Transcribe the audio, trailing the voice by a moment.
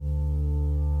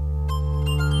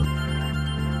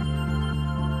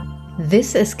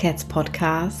This is Kat's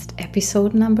podcast,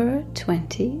 episode number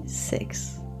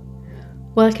 26.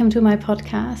 Welcome to my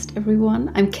podcast,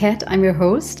 everyone. I'm Kat, I'm your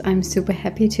host. I'm super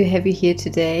happy to have you here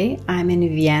today. I'm in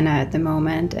Vienna at the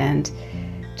moment and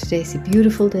today's a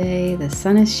beautiful day. The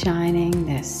sun is shining.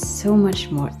 There's so much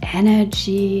more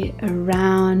energy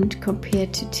around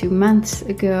compared to 2 months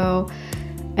ago.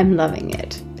 I'm loving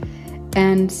it.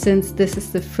 And since this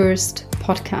is the first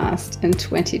podcast in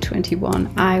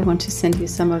 2021, I want to send you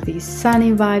some of these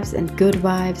sunny vibes and good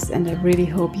vibes, and I really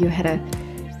hope you had a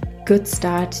good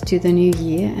start to the new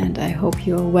year, and I hope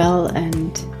you're well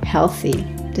and healthy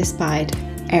despite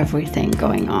everything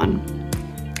going on.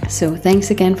 So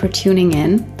thanks again for tuning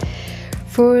in.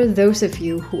 For those of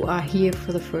you who are here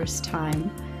for the first time,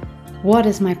 what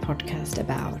is my podcast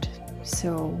about?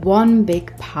 So one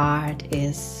big part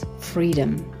is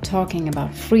freedom, talking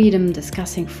about freedom,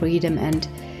 discussing freedom, and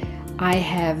I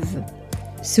have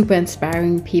super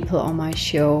inspiring people on my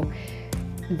show.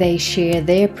 They share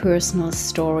their personal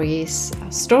stories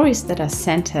that are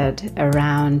centered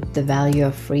around the value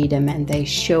of freedom, and they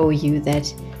show you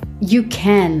that you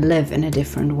can live in a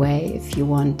different way if you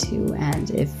want to, and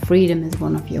if freedom is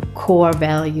one of your core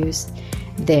values,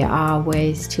 there are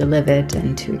ways to live it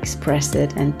and to express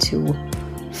it and to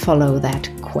follow that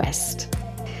quest.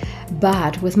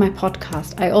 But with my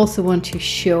podcast, I also want to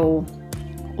show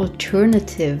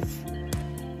alternative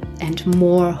and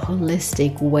more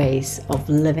holistic ways of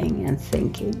living and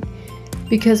thinking.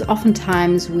 Because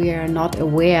oftentimes we are not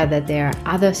aware that there are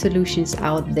other solutions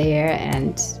out there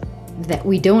and that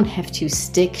we don't have to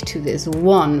stick to this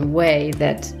one way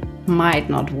that might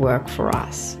not work for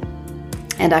us.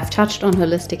 And I've touched on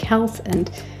holistic health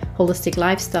and holistic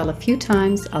lifestyle a few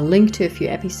times. I'll link to a few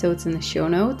episodes in the show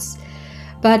notes.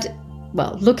 But,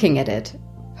 well, looking at it,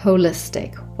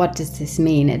 holistic, what does this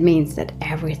mean? It means that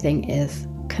everything is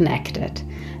connected,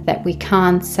 that we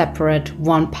can't separate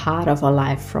one part of our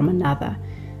life from another.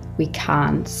 We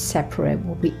can't separate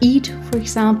what we eat, for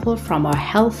example, from our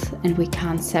health, and we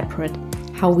can't separate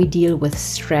how we deal with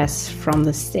stress from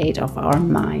the state of our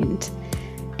mind.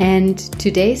 And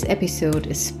today's episode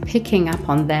is picking up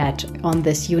on that, on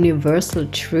this universal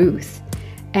truth,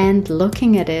 and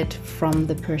looking at it from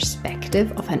the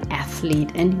perspective of an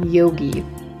athlete and yogi.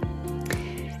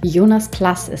 Jonas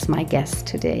Plus is my guest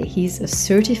today. He's a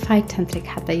certified Tantric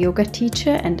Hatha yoga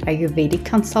teacher and Ayurvedic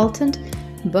consultant,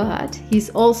 but he's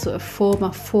also a former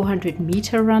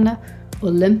 400-meter runner,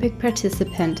 Olympic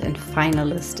participant, and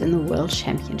finalist in the World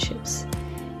Championships.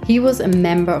 He was a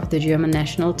member of the German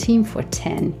national team for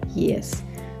 10 years.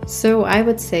 So I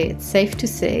would say it's safe to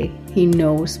say he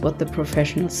knows what the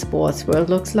professional sports world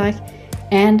looks like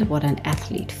and what an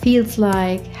athlete feels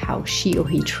like, how she or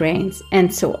he trains,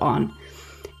 and so on.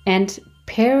 And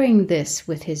pairing this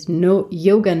with his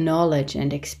yoga knowledge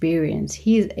and experience,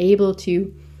 he is able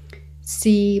to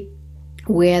see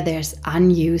where there's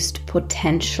unused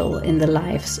potential in the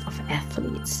lives of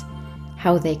athletes,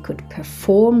 how they could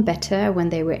perform better when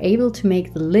they were able to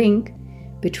make the link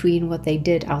between what they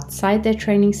did outside their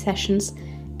training sessions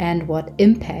and what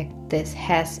impact this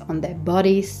has on their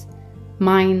bodies,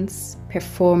 minds,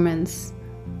 performance,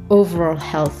 overall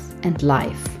health and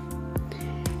life.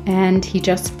 And he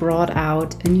just brought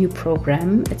out a new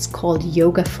program. It's called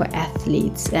Yoga for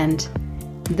Athletes, and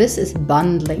this is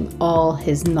bundling all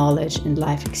his knowledge and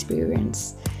life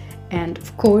experience. And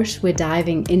of course, we're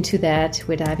diving into that.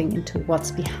 We're diving into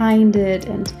what's behind it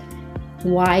and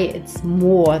why it's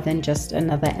more than just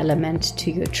another element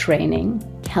to your training,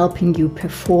 helping you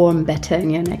perform better in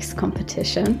your next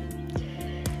competition.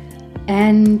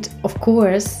 And of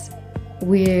course,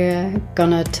 we're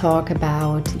gonna talk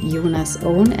about Jonas'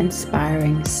 own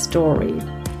inspiring story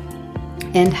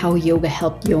and how yoga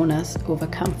helped Jonas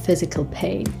overcome physical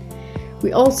pain.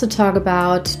 We also talk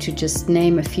about, to just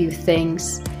name a few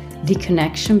things, the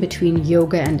connection between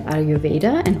yoga and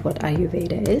Ayurveda and what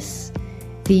Ayurveda is,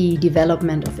 the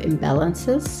development of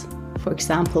imbalances, for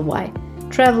example, why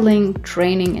traveling,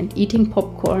 training, and eating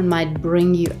popcorn might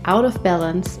bring you out of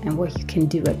balance and what you can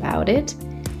do about it.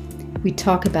 We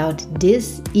talk about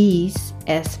dis-ease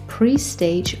as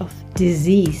pre-stage of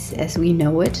disease as we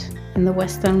know it in the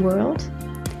Western world.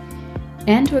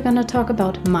 And we're going to talk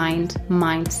about mind,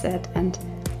 mindset, and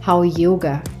how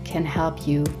yoga can help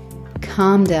you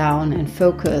calm down and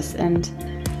focus. And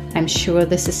I'm sure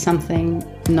this is something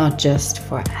not just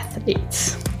for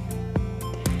athletes.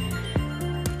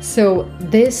 So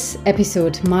this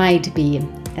episode might be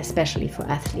especially for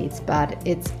athletes, but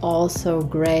it's also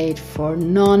great for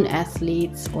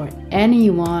non-athletes or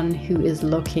anyone who is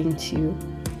looking to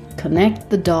connect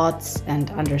the dots and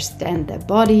understand their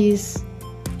bodies,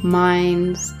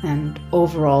 minds, and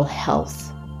overall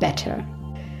health better.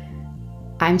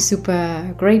 I'm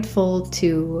super grateful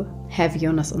to have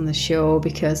Jonas on the show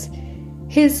because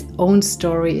his own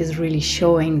story is really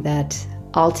showing that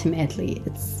ultimately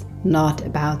it's not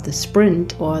about the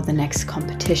sprint or the next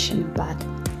competition, but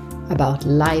about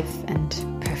life and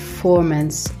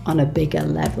performance on a bigger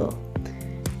level.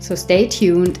 So stay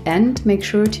tuned and make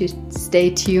sure to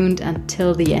stay tuned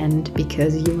until the end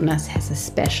because Jonas has a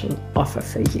special offer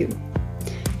for you.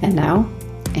 And now,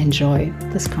 enjoy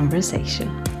this conversation.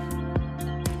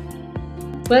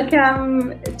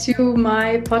 Welcome to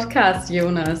my podcast,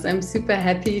 Jonas. I'm super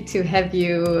happy to have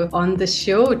you on the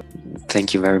show.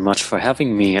 Thank you very much for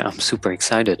having me. I'm super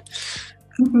excited.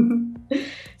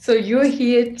 So you're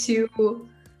here to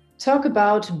talk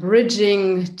about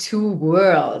bridging two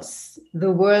worlds,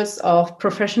 the worlds of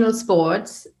professional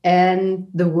sports and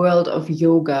the world of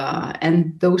yoga.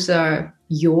 And those are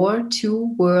your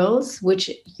two worlds,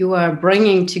 which you are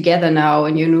bringing together now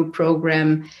in your new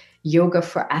program, Yoga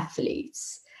for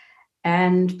Athletes.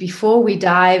 And before we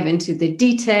dive into the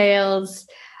details,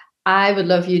 I would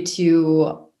love you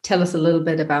to tell us a little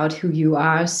bit about who you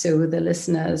are so the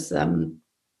listeners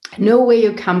know where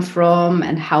you come from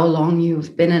and how long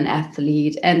you've been an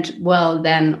athlete. And well,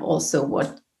 then also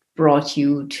what brought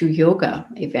you to yoga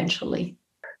eventually.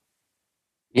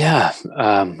 Yeah,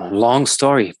 long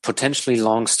story, potentially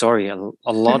long story.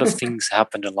 A lot of things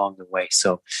happened along the way.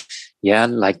 So yeah,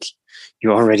 like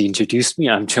you already introduced me,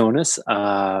 I'm Jonas.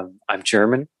 I'm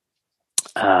German.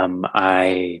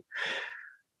 I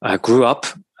grew up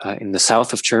in the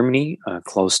south of Germany,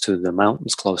 close to the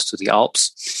mountains, close to the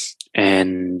Alps.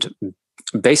 And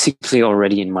basically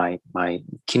already in my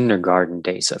kindergarten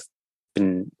days, I've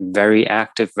been very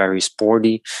active, very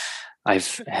sporty.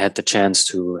 I've had the chance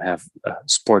to have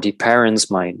sporty parents.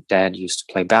 My dad used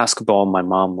to play basketball. My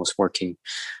mom was working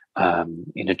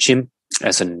in a gym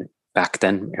as an back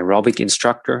then aerobic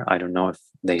instructor. I don't know if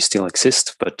they still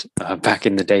exist, but back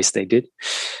in the days they did.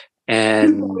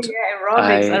 And aerobics,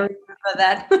 I remember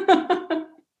that.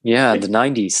 Yeah, the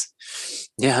 90s.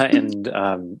 Yeah,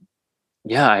 and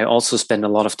I also spent a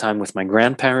lot of time with my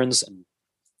grandparents. And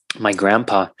my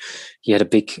grandpa, he had a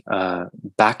big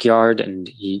backyard, and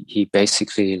he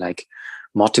basically like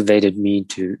motivated me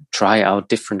to try out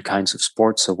different kinds of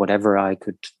sports. So whatever I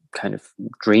could kind of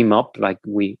dream up, like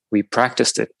we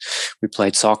practiced it. We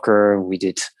played soccer, we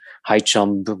did high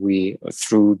jump, we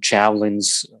threw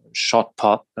javelins, shot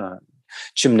put,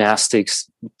 gymnastics,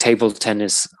 table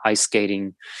tennis, ice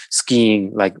skating,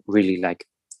 skiing, like really like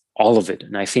all of it.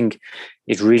 And I think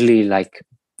it really like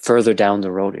further down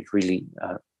the road, it really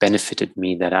benefited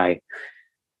me that I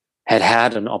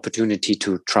had an opportunity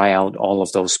to try out all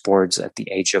of those sports at the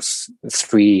age of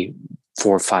 3,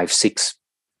 4, 5, 6.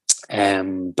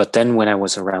 But then when I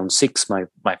was around 6,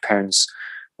 my parents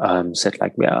said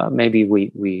like, yeah, maybe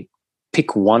we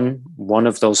pick one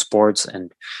of those sports.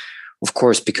 And of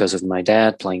course, because of my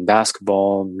dad playing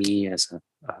basketball, me as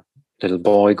a little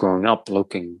boy growing up,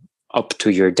 looking up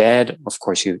to your dad, of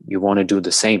course, you want to do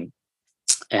the same.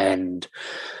 And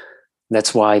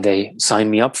that's why they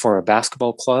signed me up for a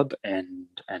basketball club. And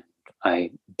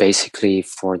I basically,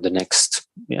 for the next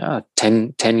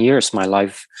 10 years, my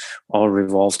life all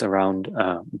revolved around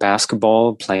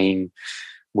basketball, playing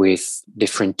with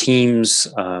different teams,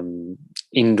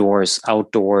 indoors,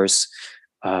 outdoors.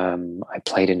 I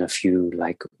played in a few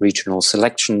like regional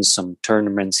selections, some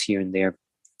tournaments here and there.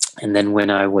 And then when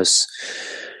I was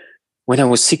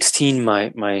 16,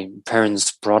 my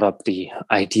parents brought up the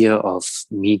idea of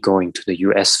me going to the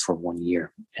US for 1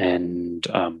 year. And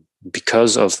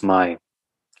because of my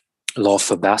love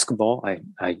for basketball,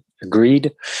 I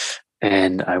agreed.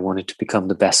 And I wanted to become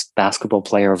the best basketball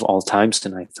player of all times.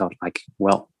 And I thought like,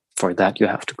 well, for that, you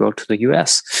have to go to the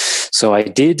US. So I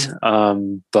did.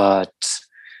 But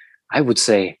I would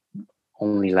say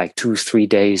only like 2-3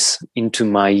 days into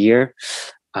my year,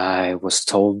 I was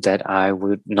told that I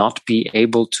would not be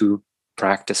able to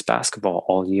practice basketball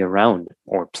all year round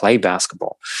or play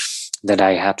basketball, that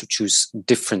I had to choose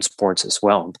different sports as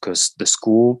well, because the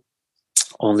school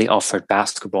only offered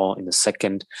basketball in the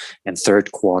second and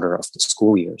third quarter of the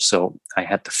school year. So I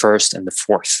had the first and the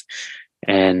fourth.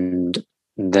 And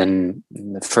then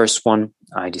in the first one,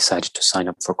 I decided to sign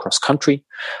up for cross country.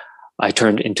 I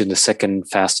turned into the second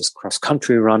fastest cross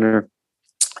country runner.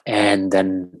 And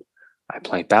then I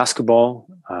played basketball.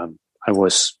 I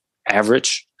was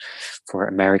average for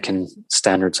American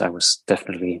standards. I was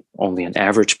definitely only an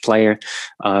average player,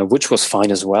 which was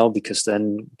fine as well, because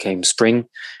then came spring.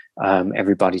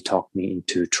 Everybody talked me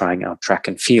into trying out track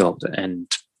and field,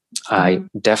 and I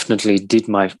definitely did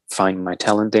find my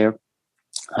talent there.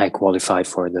 I qualified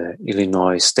for the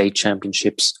Illinois State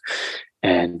Championships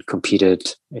and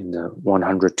competed in the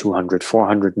 100, 200,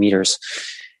 400 meters.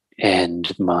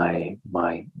 And my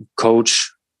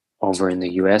coach over in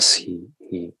the US,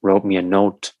 he wrote me a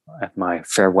note at my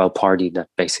farewell party that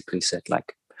basically said,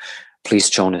 like, please,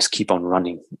 Jonas, keep on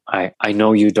running. I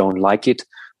know you don't like it,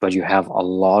 but you have a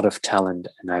lot of talent,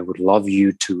 and I would love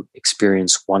you to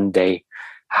experience one day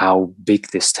how big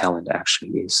this talent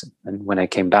actually is. And when I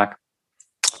came back,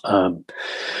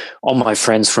 all my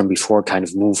friends from before kind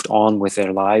of moved on with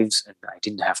their lives, and I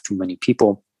didn't have too many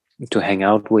people to hang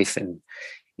out with. And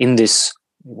in this,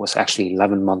 it was actually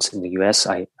 11 months in the US,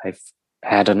 I've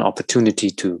had an opportunity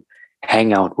to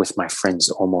hang out with my friends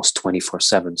almost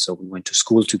 24/7. So we went to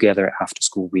school together. After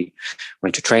school, we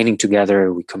went to training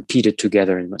together. We competed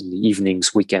together in the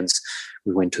evenings, weekends.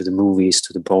 We went to the movies,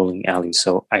 to the bowling alley.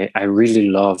 So I really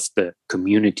love the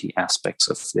community aspects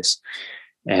of this.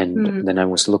 And then I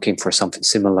was looking for something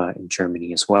similar in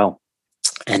Germany as well.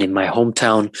 And in my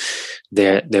hometown,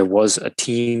 there was a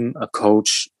team, a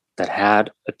coach that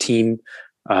had a team,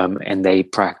 and they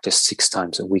practiced 6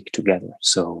 times a week together.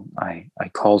 So I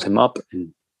called him up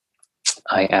and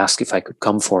I asked if I could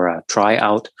come for a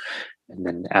tryout. And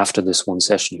then after this one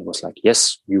session, he was like,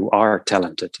 yes, you are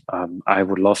talented. I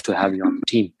would love to have you on the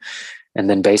team. And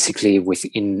then basically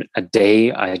within a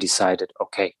day, I decided,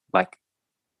 okay, like,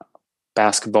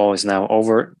 basketball is now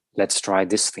over. Let's try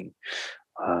this thing.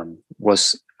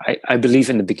 I believe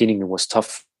in the beginning it was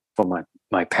tough for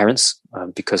my parents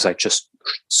because I just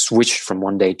switched from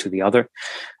one day to the other.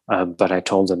 But I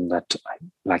told them that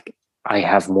I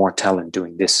have more talent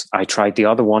doing this. I tried the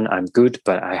other one. I'm good,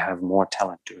 but I have more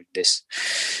talent doing this.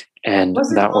 And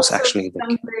that was actually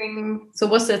something. So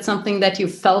was that something that you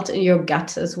felt in your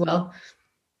gut as well?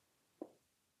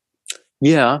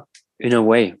 Yeah, in a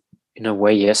way,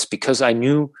 yes, because I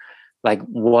knew like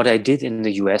what I did in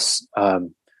the US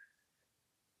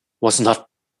was not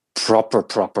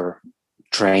proper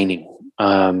training.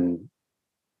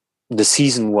 The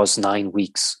season was 9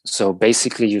 weeks. So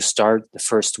basically you start the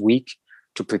first week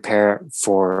to prepare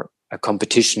for a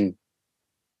competition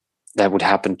that would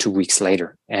happen 2 weeks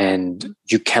later. And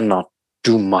you cannot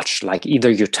do much. Like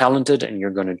either you're talented and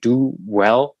you're going to do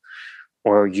well,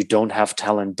 or you don't have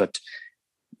talent, but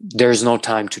there's no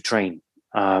time to train.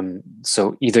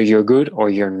 So either you're good or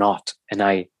you're not. And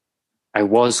I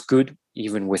was good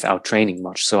even without training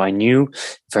much. So I knew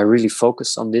if I really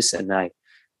focused on this and I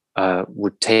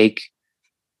would take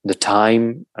the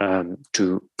time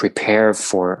to prepare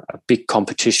for a big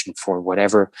competition for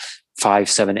whatever 5,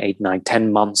 7, 8, 9,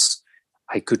 10 months,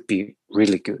 I could be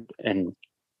really good. And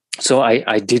so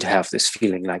I did have this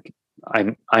feeling like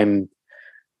I'm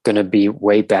going to be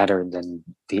way better than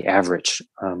the average.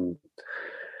 And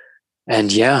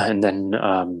then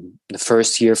the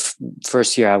first year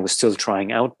I was still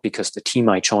trying out because the team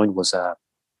I joined was a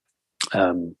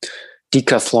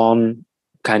decathlon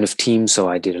kind of team. So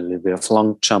I did a little bit of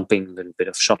long jumping, a little bit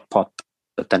of shot put.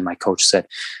 But then my coach said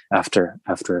after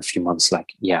a few months,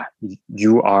 like, yeah,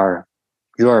 you are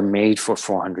made for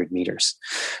 400 meters.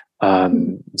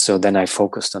 So then I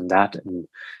focused on that. And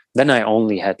then I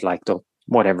only had like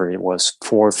whatever it was,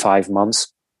 4 or 5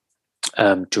 months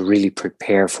to really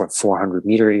prepare for a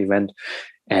 400-meter event.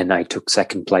 And I took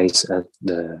second place at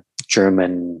the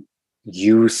German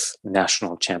Youth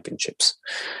National Championships.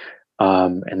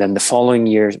 And then the following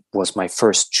year was my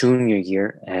first junior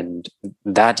year. And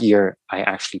that year I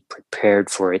actually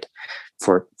prepared for it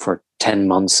for 10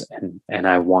 months and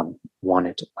I won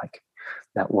it. Like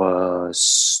that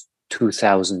was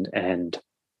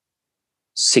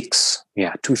 2006.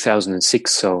 Yeah,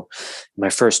 2006. So my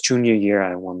first junior year,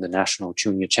 I won the National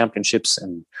Junior Championships.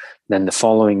 And then the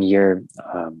following year,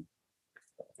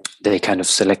 they kind of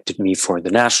selected me for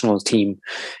the national team.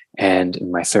 And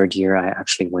in my third year, I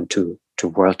actually went to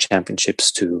World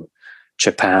Championships to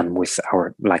Japan with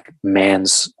our like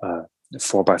man's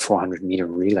 4x400 meter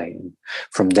relay. And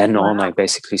from then on, I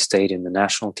basically stayed in the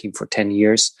national team for 10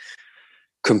 years,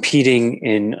 competing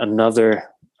in another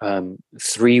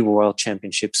 3 World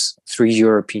Championships, 3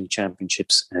 European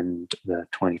Championships, and the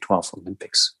 2012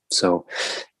 Olympics. So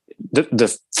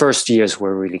the first years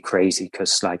were really crazy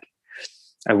because like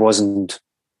I wasn't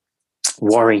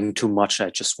worrying too much. I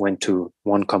just went to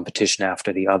one competition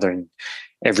after the other, and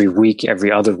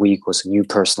every other week was a new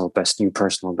personal best.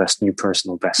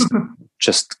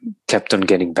 Just kept on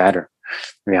getting better.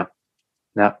 Yeah,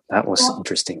 that was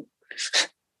interesting.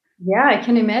 Yeah, I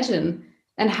can imagine.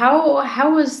 And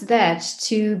how was that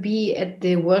to be at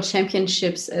the World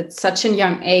Championships at such a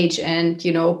young age and,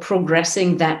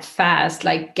 progressing that fast,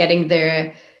 like getting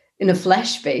there in a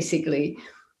flash, basically?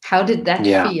 How did that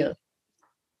feel?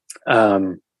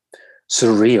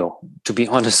 Surreal. To be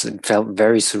honest, it felt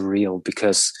very surreal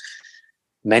because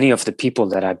many of the people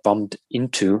that I bumped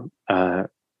into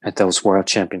at those World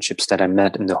Championships that I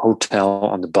met in the hotel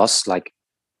on the bus, like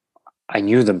I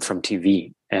knew them from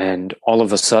TV, and all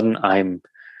of a sudden I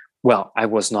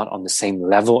was not on the same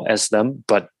level as them,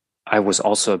 but I was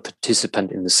also a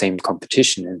participant in the same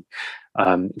competition,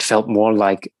 and it felt more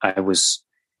like I was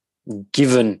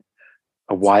given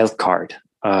a wild card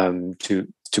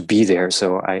to be there.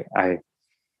 So I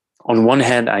on one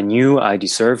hand, I knew I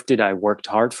deserved it. I worked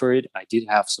hard for it. I did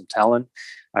have some talent.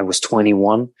 I was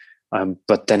 21,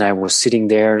 but then I was sitting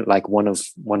there like one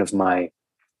of my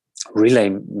relay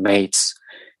mates.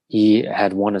 He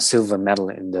had won a silver medal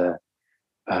in the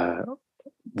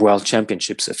World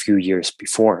Championships a few years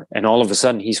before, and all of a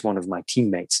sudden, he's one of my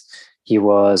teammates. He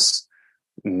was,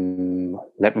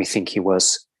 let me think, he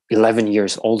was 11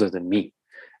 years older than me.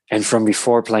 And from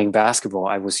before playing basketball,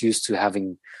 I was used to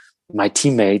having my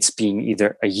teammates being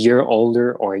either a year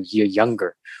older or a year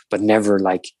younger, but never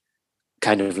like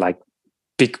kind of like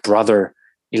big brother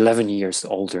 11 years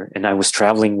older. And I was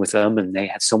traveling with them and they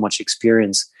had so much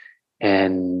experience.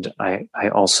 And I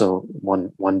also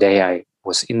one day I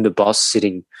was in the bus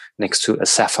sitting next to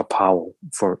Asafa Powell.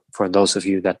 For those of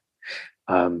you that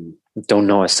don't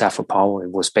know Asafa Powell,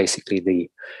 it was basically the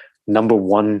number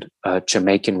one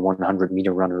Jamaican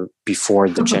 100-meter runner before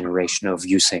the generation of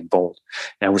Usain Bolt.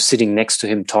 And I was sitting next to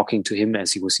him, talking to him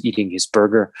as he was eating his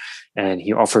burger, and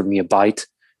he offered me a bite.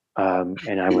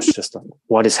 And I was just like,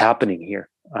 what is happening here?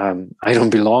 I don't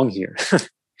belong here.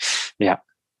 Yeah.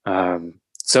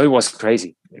 So it was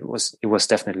crazy. It was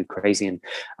definitely crazy. And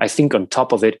I think on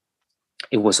top of it,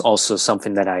 it was also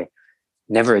something that I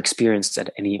never experienced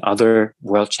at any other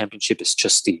World Championship. It's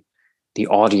just the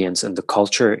audience and the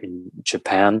culture in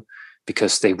Japan,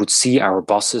 because they would see our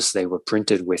buses. They were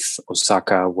printed with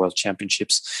Osaka World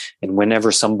Championships. And whenever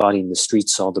somebody in the street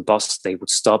saw the bus, they would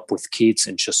stop with kids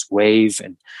and just wave.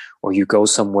 Or you go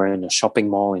somewhere in a shopping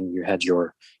mall and you had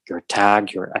your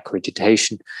tag, your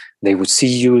accreditation. They would see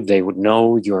you. They would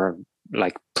know you're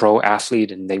like pro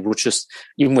athlete, and they would just,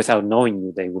 even without knowing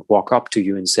you, they would walk up to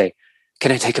you and say,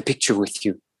 "Can I take a picture with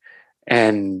you?"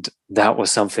 And that was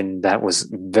something that was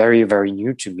very, very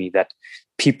new to me, that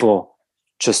people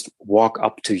just walk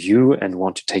up to you and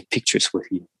want to take pictures with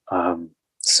you.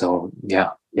 So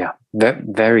yeah,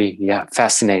 very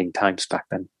fascinating times back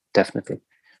then, definitely.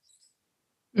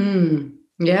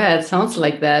 Yeah, it sounds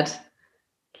like that.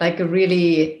 Like a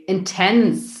really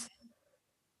intense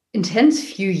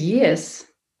few years,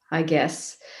 I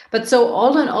guess. But so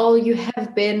all in all, you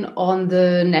have been on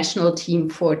the national team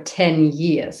for 10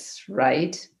 years,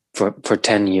 right? For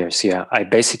 10 years, yeah. I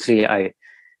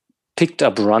picked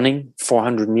up running,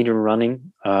 400-meter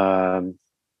running. And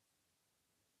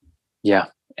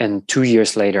 2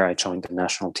 years later, I joined the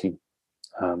national team.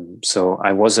 So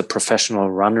I was a professional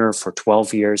runner for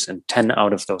 12 years, and 10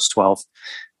 out of those 12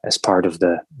 as part of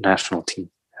the national team.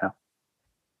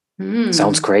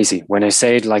 Sounds crazy. When I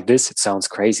say it like this, it sounds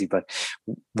crazy. But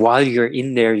while you're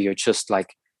in there, you're just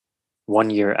like 1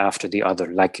 year after the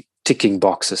other, like ticking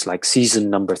boxes, like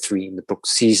season number 3 in the book,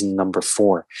 season number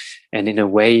 4. And in a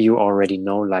way, you already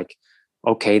know, like,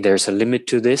 okay, there's a limit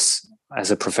to this. As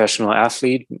a professional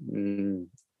athlete,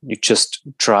 you just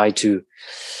try to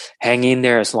hang in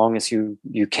there as long as you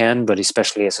can. But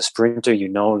especially as a sprinter, you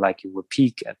know, like you will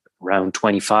peak at around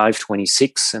 25,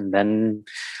 26, and then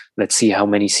let's see how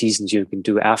many seasons you can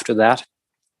do after that.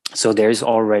 So there's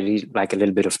already like a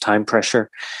little bit of time pressure.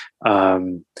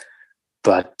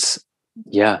 But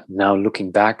yeah, now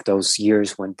looking back, those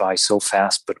years went by so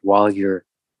fast. But while you're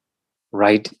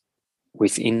right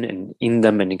within and in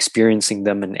them and experiencing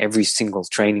them, and every single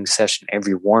training session,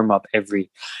 every warm-up,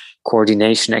 every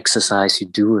coordination exercise you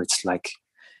do, it's like,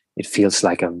 it feels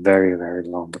like a very, very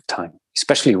long time,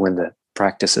 especially when the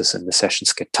practices and the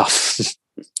sessions get tough.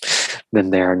 Then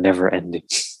they are never ending.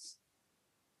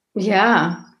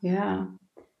 Yeah.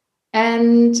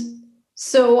 And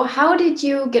so how did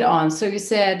you get on? So you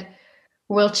said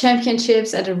World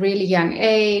Championships at a really young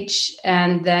age,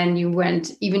 and then you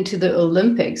went even to the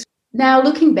Olympics. Now,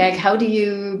 looking back, how do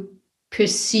you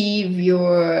perceive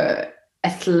your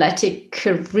athletic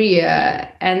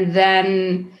career? And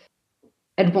then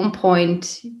at one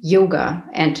point, yoga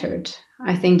entered.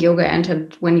 I think yoga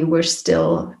entered when you were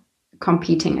still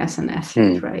competing as an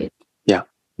athlete, right? Yeah.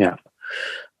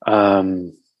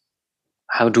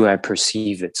 How do I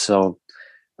perceive it? So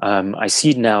I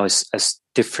see it now as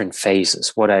different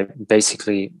phases. What I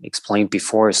basically explained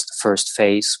before is the first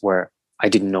phase, where I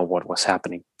didn't know what was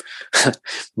happening.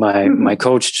 My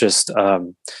coach just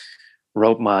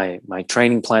wrote my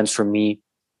training plans for me.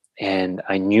 And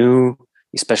I knew,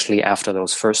 especially after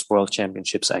those first World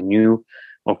Championships, I knew,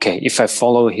 okay, if I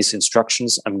follow his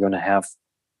instructions, I'm going to have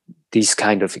these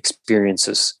kind of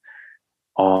experiences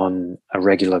on a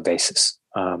regular basis.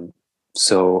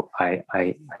 So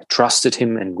I trusted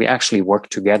him, and we actually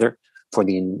worked together for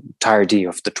the entirety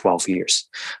of the 12 years.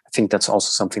 I think that's also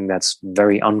something that's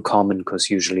very uncommon, because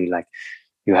usually like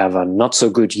you have a not so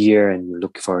good year and you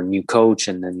look for a new coach,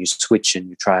 and then you switch and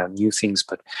you try out new things.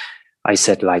 But I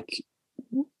said, like,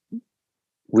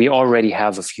 we already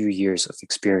have a few years of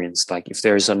experience. Like if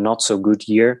there's a not so good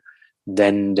year,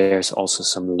 then there's also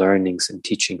some learnings and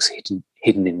teachings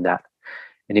hidden in that.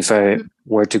 And if I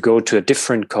were to go to a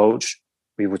different coach,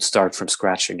 we would start from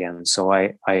scratch again. So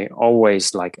I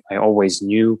always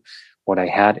knew what I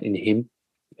had in him,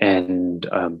 and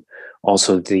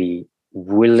also the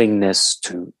willingness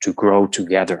to grow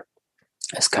together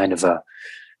as kind of a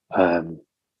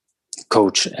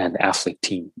coach and athlete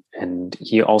team. And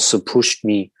he also pushed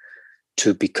me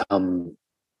to become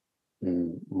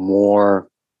more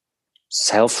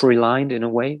self-reliant in a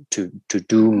way, to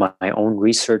do my own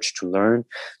research, to learn.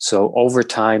 So over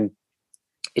time,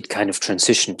 it kind of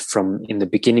transitioned from, in the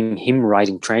beginning, him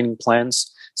writing training plans,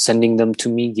 sending them to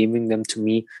me, giving them to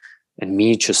me, and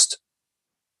me just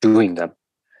doing them.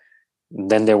 And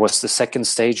then there was the second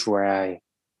stage where I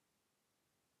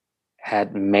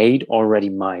had made already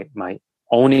my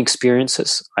own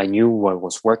experiences. I knew what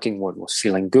was working, what was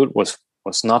feeling good, was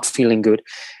not feeling good.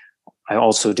 I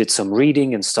also did some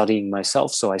reading and studying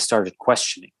myself. So I started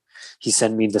questioning. He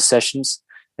sent me the sessions,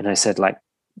 and I said, like,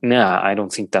 nah, I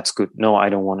don't think that's good. No, I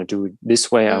don't want to do it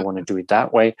this way. I want to do it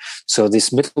that way. So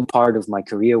this middle part of my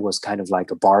career was kind of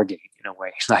like a bargain in a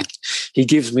way. Like he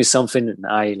gives me something and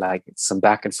I like some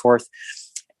back and forth.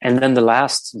 And then the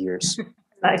last years,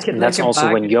 and that's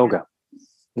also when yoga.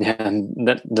 Yeah, and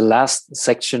that the last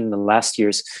section, the last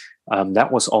years,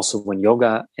 that was also when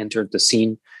yoga entered the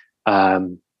scene.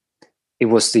 It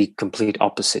was the complete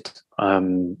opposite,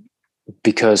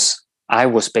 because I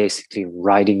was basically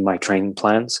writing my training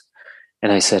plans,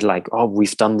 and I said, like, oh,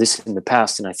 we've done this in the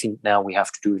past, and I think now we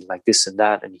have to do it like this and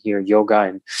that, and here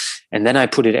yoga, and then I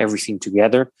put everything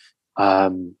together.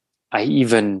 I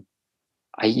even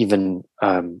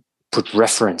put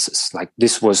references, like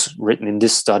this was written in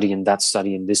this study and that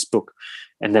study in this book,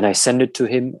 and then I send it to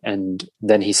him, and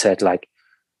then he said, like,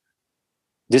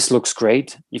 this looks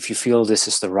great. If you feel this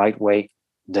is the right way,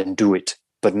 then do it.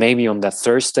 But maybe on that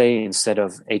Thursday, instead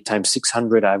of 8 times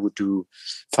 600, I would do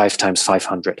 5 times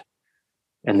 500.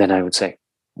 And then I would say,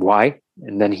 why?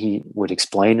 And then he would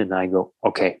explain, and I go,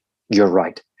 okay, you're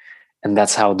right. And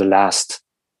that's how the last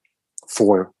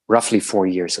roughly 4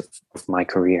 years of my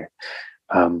career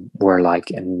were like,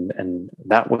 and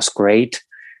that was great.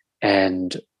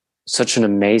 And such an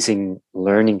amazing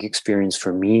learning experience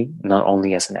for me, not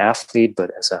only as an athlete, but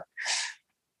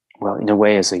in a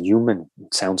way, as a human.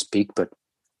 It sounds big,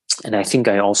 and I think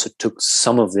I also took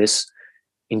some of this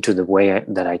into the way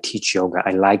that I teach yoga.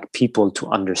 I like people to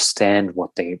understand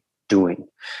what they're doing,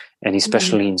 and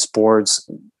especially in sports,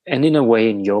 and in a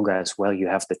way in yoga as well, you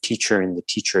have the teacher, and the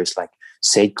teacher is like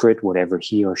sacred. Whatever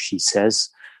he or she says,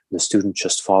 the student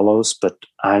just follows. But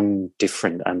I'm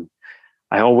different.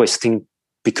 I always think,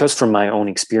 because from my own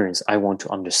experience, I want to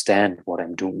understand what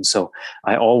I'm doing. So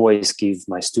I always give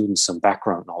my students some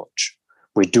background knowledge.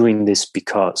 We're doing this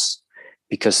because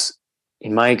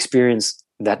in my experience,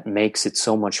 that makes it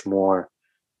so much more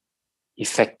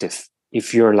effective.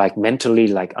 If you're like mentally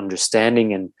like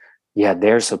understanding, and yeah,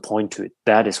 there's a point to it,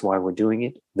 that is why we're doing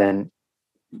it, then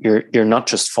you're not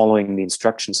just following the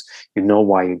instructions, you know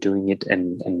why you're doing it,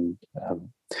 and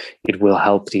it will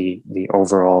help the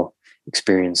overall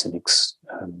experience and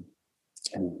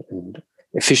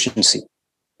efficiency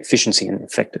and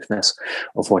effectiveness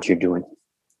of what you're doing.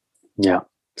 Yeah.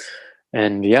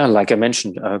 And yeah, like I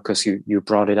mentioned, because you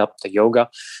brought it up, the yoga.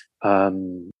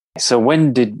 So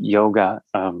when did yoga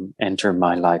enter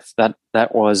my life? That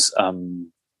was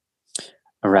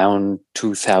around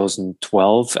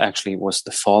 2012. Actually, it was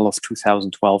the fall of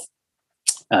 2012,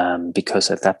 because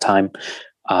at that time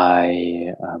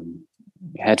I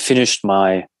had finished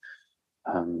my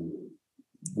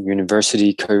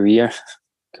university career,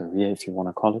 if you want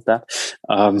to call it that.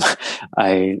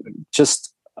 I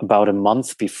just about a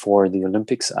month before the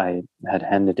Olympics, I had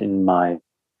handed in my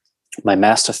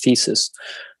master thesis,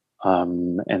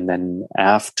 and then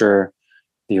after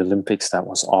the Olympics, that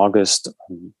was August,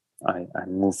 I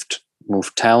moved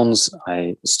towns.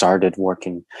 I started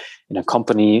working in a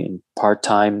company in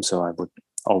part-time, so I would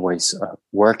always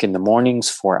work in the mornings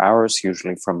 4 hours,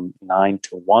 usually from 9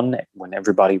 to 1, when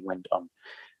everybody went on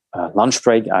lunch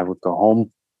break, I would go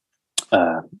home,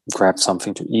 grab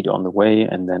something to eat on the way,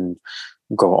 and then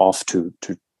go off to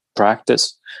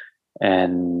practice.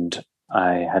 And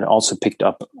I had also picked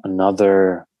up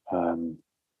another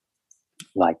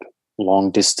like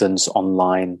long distance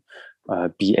online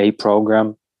BA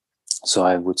program. So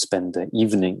I would spend the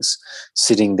evenings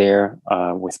sitting there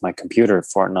with my computer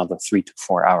for another 3 to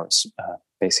 4 hours,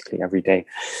 basically every day.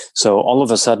 So all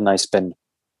of a sudden I spend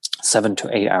 7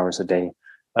 to 8 hours a day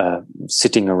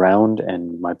sitting around,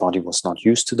 and my body was not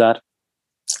used to that.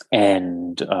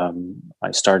 And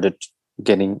I started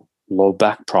getting low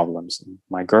back problems. And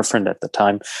my girlfriend at the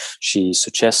time, she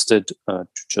suggested to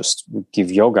just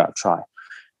give yoga a try.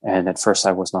 And at first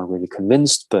I was not really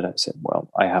convinced, but I said,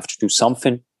 well, I have to do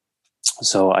something.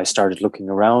 So I started looking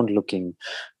around, looking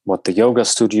what the yoga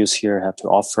studios here had to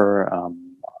offer.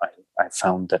 I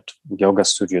found that yoga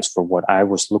studios for what I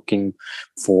was looking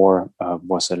for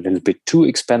was a little bit too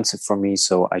expensive for me.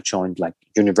 So I joined like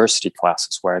university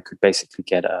classes where I could basically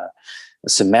get a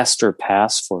semester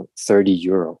pass for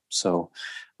 €30. So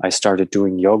I started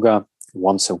doing yoga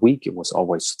once a week. It was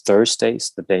always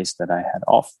Thursdays, the days that I had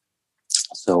off.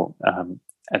 So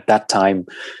at that time,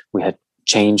 we had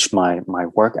changed my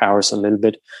work hours a little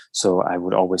bit. So I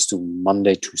would always do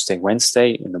Monday, Tuesday,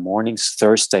 Wednesday in the mornings,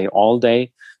 Thursday all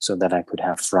day, so that I could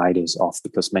have Fridays off,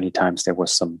 because many times there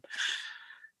was some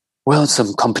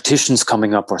competitions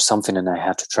coming up or something, and I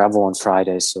had to travel on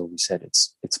Fridays. So we said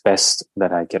it's best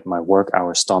that I get my work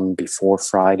hours done before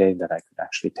Friday, that I could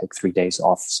actually take 3 days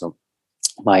off. So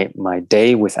my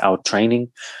day without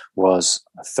training was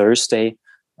a Thursday.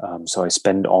 So I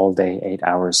spent all day 8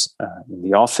 hours in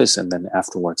the office, and then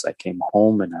afterwards I came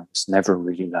home, and I was never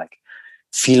really like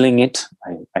feeling it.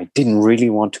 I didn't really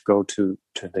want to go to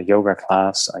the yoga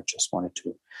class. I just wanted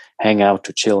to hang out,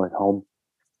 to chill at home.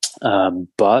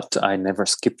 But I never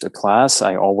skipped a class.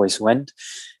 I always went,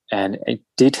 and it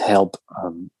did help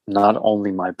not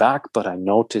only my back, but I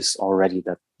noticed already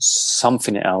that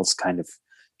something else kind of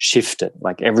shifted.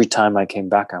 Like every time I came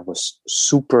back, I was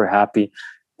super happy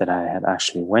that I had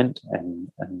actually went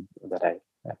and that I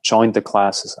joined the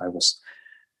classes. I was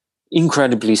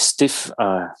incredibly stiff.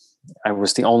 I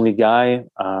was the only guy.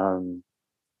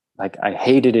 Like I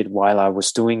hated it while I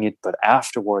was doing it, but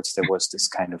afterwards there was this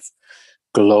kind of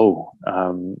glow.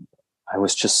 I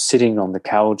was just sitting on the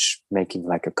couch making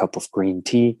like a cup of green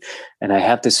tea, and I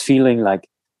had this feeling like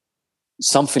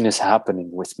something is happening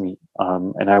with me,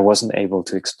 and I wasn't able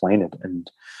to explain it.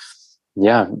 And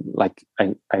yeah, like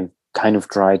I kind of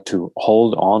tried to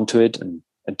hold on to it, and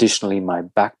additionally my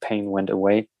back pain went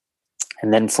away.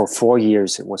 And then for 4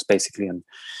 years it was basically an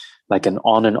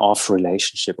on and off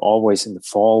relationship. Always in the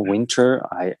fall, winter,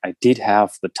 I did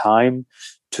have the time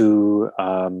to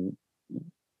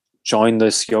join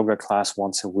this yoga class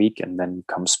once a week, and then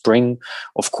come spring,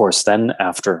 of course, then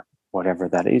after whatever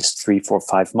that is, 3, 4,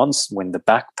 5 months, when the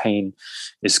back pain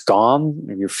is gone,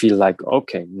 and you feel like,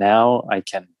 okay, now I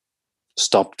can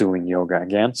stop doing yoga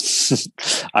again.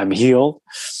 I'm healed.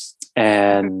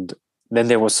 And then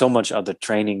there was so much other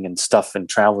training and stuff and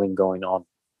traveling going on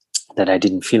that I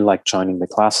didn't feel like joining the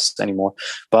classes anymore.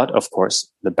 But of course,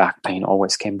 the back pain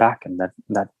always came back, and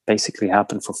that basically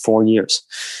happened for 4 years.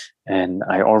 And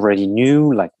I already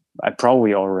knew, like I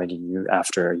probably already knew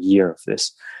after a year of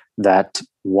this, that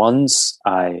once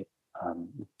I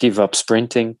give up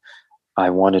sprinting, I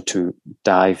wanted to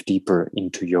dive deeper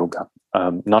into yoga.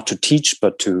 Not to teach,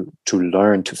 but to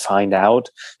learn, to find out,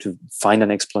 to find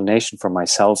an explanation for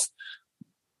myself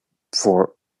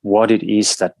for what it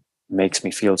is that makes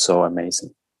me feel so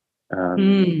amazing.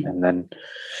 And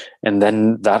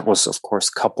then that was, of course,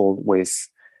 coupled with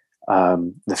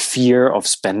the fear of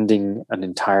spending an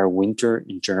entire winter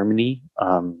in Germany.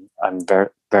 I'm very,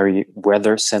 very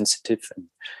weather sensitive, and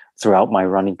throughout my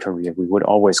running career, we would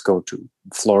always go to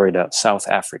Florida, South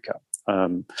Africa,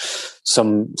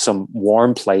 some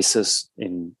warm places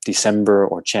in December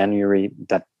or January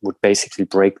that would basically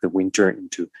break the winter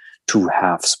into 2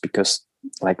 halves, because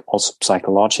like also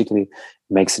psychologically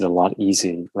makes it a lot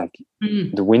easier. Like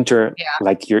the winter,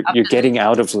 like you're getting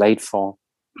out of late fall.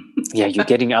 Yeah, you're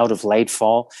getting out of late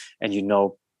fall, and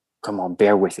come on,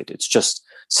 bear with it. It's just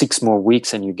 6 more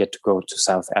weeks and you get to go to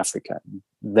South Africa.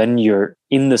 Then you're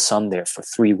in the sun there for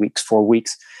 3 weeks, 4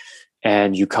 weeks,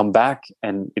 and you come back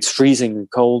and it's freezing and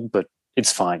cold, but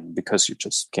it's fine because you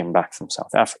just came back from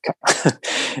South Africa.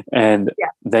 And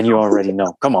then you already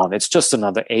know, come on, it's just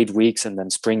another 8 weeks and then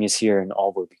spring is here and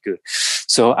all will be good.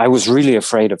 So I was really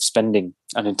afraid of spending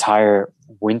an entire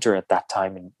winter at that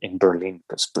time in Berlin,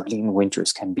 because Berlin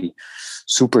winters can be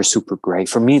super, super gray.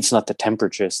 For me, it's not the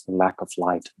temperature, it's the lack of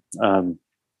light.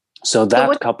 So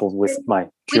that coupled with my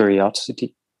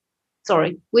curiosity.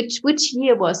 Which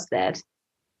year was that?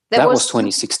 That was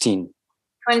 2016.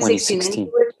 2016. And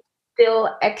you were still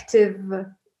active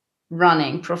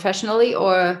running professionally,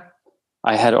 or?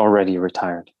 I had already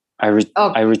retired. I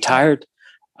retired.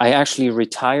 I actually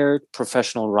retired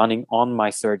professional running on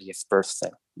my 30th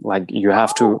birthday. Like, you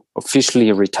have to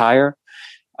officially retire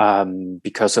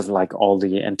because of like all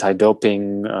the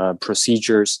anti-doping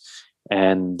procedures,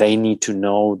 and they need to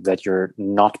know that you're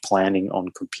not planning on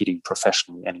competing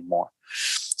professionally anymore.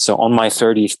 So on my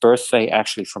 30th birthday,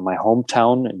 actually from my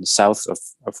hometown in the south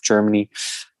of Germany,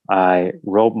 I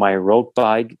rode my road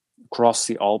bike across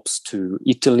the Alps to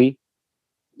Italy.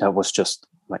 That was just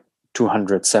like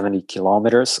 270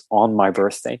 kilometers on my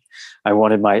birthday. I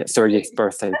wanted my 30th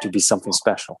birthday to be something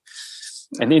special.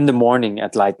 And in the morning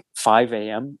at like 5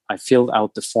 a.m., I filled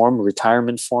out the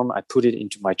retirement form. I put it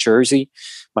into my jersey,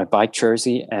 my bike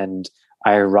jersey, and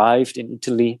I arrived in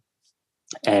Italy,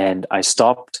 and I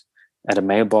stopped at a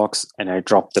mailbox and I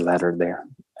dropped the letter there.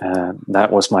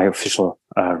 That was my official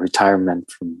retirement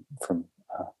from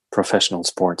professional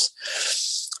sports.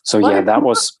 So that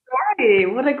was...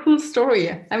 What a cool story.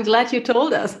 I'm glad you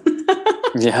told us.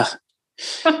 Yeah.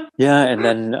 And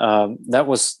then that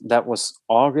was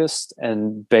August,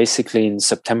 and basically in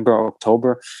September,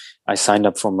 October, I signed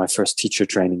up for my first teacher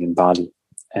training in Bali.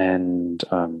 And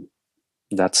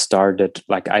that started,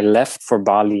 like, I left for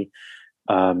Bali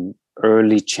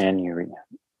early January.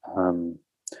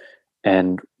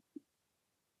 And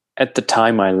at the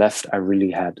time I left, I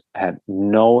really had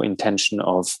no intention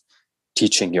of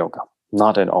teaching yoga.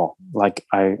 Not at all. Like,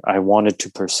 I wanted to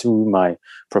pursue my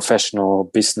professional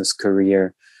business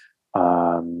career.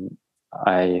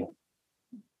 I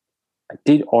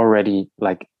did already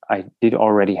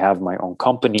have my own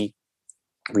company.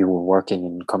 We were working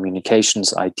in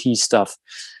communications, IT stuff.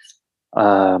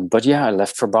 But I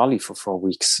left for Bali for 4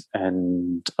 weeks,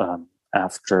 and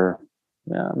after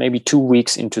maybe 2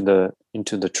 weeks into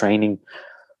the training,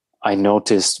 I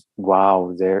noticed,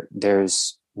 wow,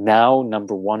 there's now,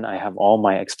 number one, I have all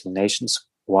my explanations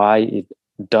why it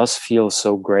does feel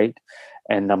so great,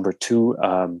 and number two,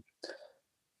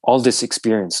 all this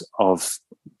experience of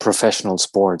professional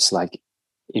sports, like,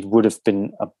 it would have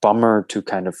been a bummer to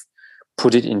kind of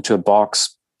put it into a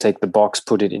box, take the box,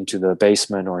 put it into the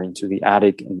basement or into the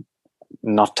attic, and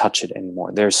not touch it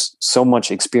anymore. There's so much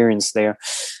experience there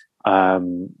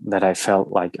that I felt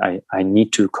like I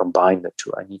need to combine the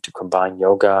two. I need to combine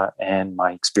yoga and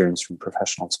my experience from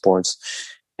professional sports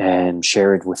and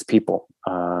share it with people,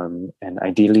 and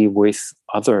ideally with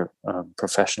other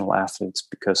professional athletes,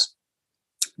 because,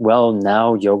 well,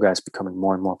 now yoga is becoming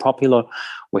more and more popular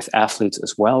with athletes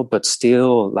as well, but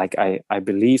still, like, I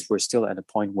believe we're still at a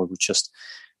point where we're just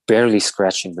barely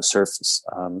scratching the surface.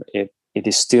 It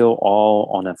is still all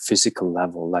on a physical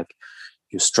level. Like,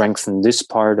 you strengthen this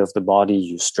part of the body,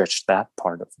 you stretch that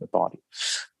part of the body.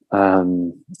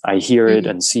 I hear it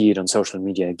and see it on social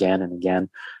media again and again.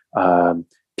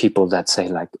 People that say,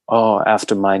 like, oh,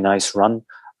 after my nice run,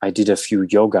 I did a few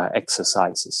yoga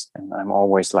exercises. And I'm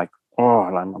always like, oh,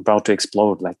 I'm about to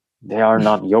explode. Like, they are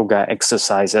not yoga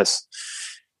exercises.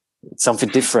 It's something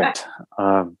different.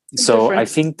 I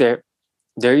think there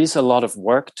is a lot of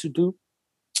work to do,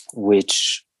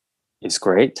 which is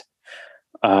great.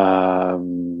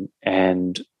 And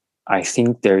I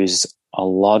think there is a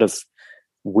lot of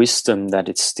wisdom that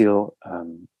it's still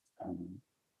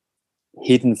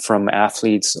hidden from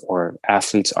athletes, or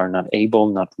athletes are not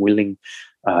willing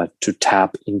to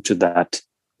tap into that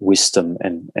wisdom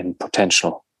and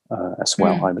potential as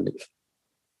well, I believe.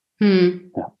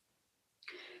 Yeah.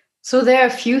 So there are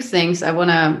a few things I want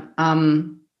to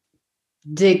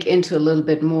dig into a little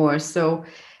bit more. So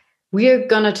we're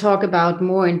going to talk about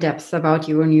more in depth about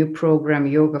your new program,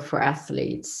 Yoga for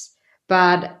Athletes.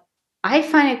 But I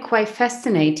find it quite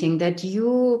fascinating that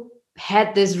you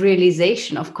had this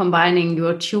realization of combining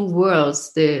your two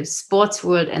worlds, the sports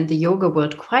world and the yoga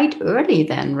world, quite early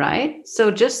then, right? So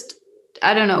just,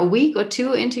 I don't know, a week or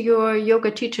two into your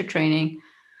yoga teacher training.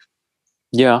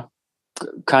 Yeah,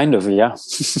 kind of, yeah.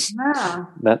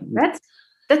 Yeah,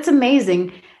 that's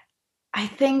amazing. I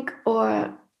think,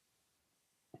 or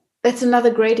that's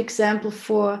another great example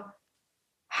for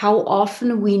how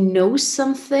often we know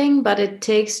something, but it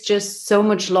takes just so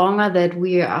much longer that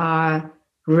we are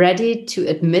ready to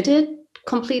admit it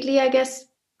completely, I guess,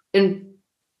 in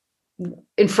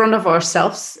front of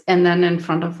ourselves and then in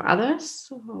front of others.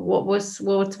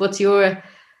 What's your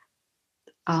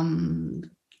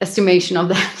estimation of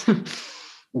that?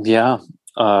 Yeah.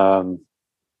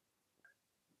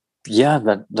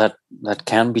 That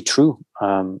can be true.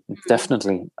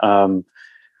 Definitely.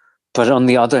 But on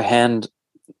the other hand,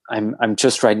 I'm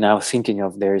just right now thinking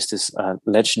of, there's this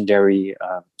legendary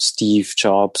Steve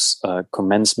Jobs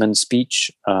commencement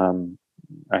speech.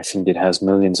 I think it has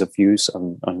millions of views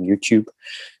on YouTube,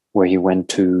 where he went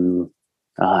to,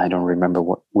 I don't remember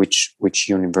which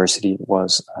university it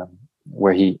was,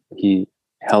 where he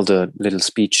held a little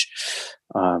speech,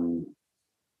 and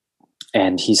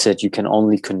he said you can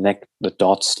only connect the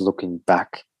dots looking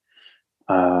back.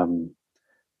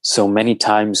 So many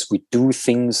times we do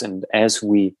things, and as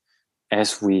we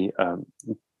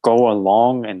go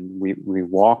along and we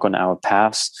walk on our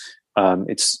paths,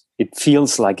 it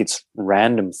feels like it's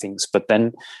random things. But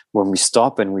then when we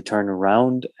stop and we turn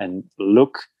around and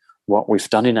look what we've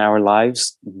done in our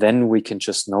lives, then we can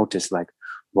just notice, like,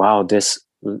 wow, this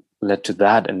led to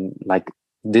that, and like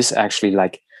this actually,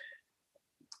 like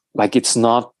it's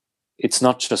not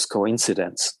just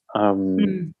coincidence.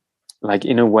 Like,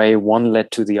 in a way, one led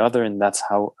to the other, and that's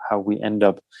how we end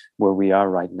up where we are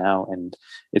right now. And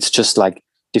it's just like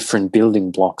different building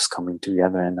blocks coming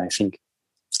together. And I think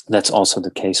that's also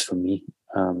the case for me,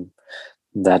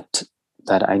 that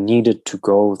I needed to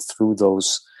go through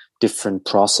those different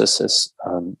processes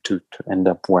to end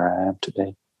up where I am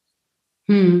today.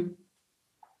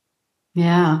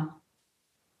 Yeah,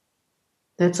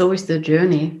 that's always the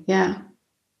journey. Yeah.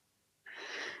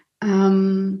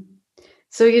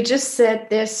 So you just said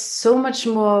there's so much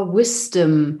more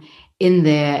wisdom in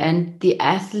there, and the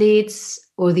athletes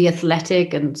or the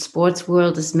athletic and sports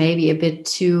world is maybe a bit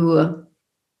too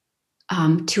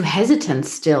hesitant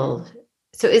still.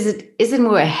 So is it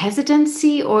more a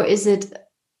hesitancy, or is it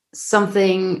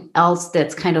something else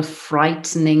that's kind of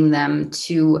frightening them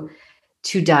to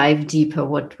dive deeper?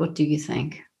 What do you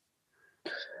think?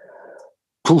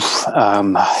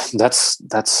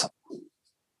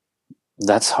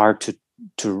 That's hard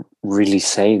to really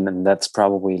say, and that's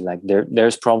probably like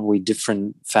there's probably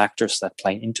different factors that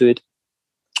play into it.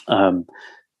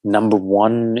 Number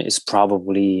one is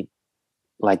probably,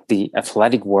 like, the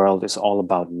athletic world is all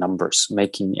about numbers,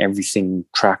 making everything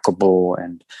trackable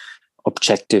and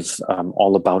objective,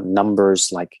 all about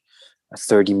numbers, like a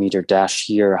 30-meter dash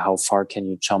here, how far can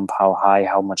you jump, how high,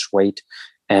 how much weight,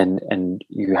 and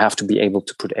you have to be able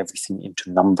to put everything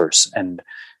into numbers. And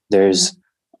there's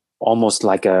almost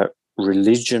like a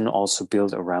religion also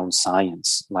built around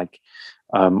science, like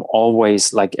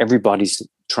always, like everybody's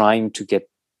trying to get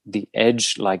the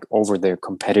edge, like over their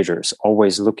competitors,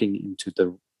 always looking into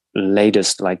the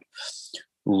latest, like,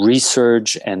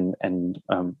 research and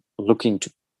looking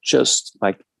to just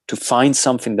like to find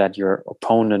something that your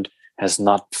opponent has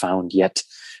not found yet.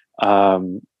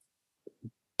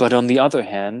 But on the other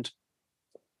hand,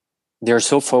 they're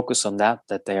so focused on that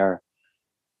they are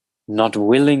not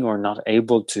willing or not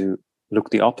able to look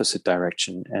the opposite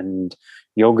direction. And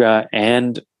yoga,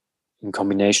 and in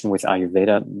combination with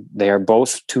Ayurveda, they are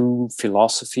both two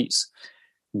philosophies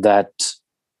that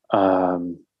are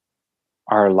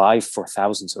alive for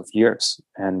thousands of years.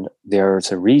 And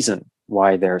there's a reason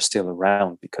why they're still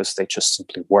around, because they just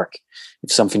simply work.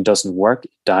 If something doesn't work,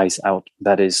 it dies out.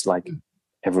 That is like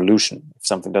evolution. If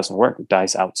something doesn't work, it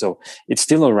dies out. So it's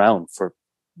still around for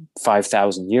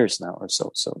 5,000 years now or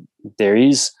so. So there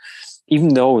is,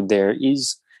 even though there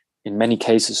is in many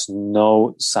cases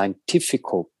no scientific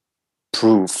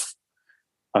proof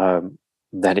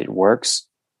that it works,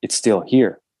 it's still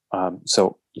here.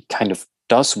 So it kind of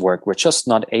does work. We're just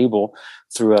not able,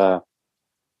 through a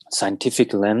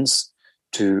scientific lens,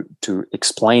 to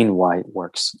explain why it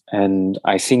works. And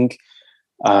I think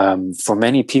for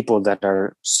many people that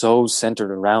are so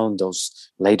centered around those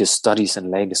latest studies and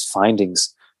latest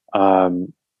findings,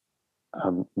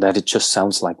 that it just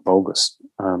sounds like bogus,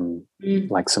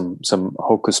 like some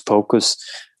hocus pocus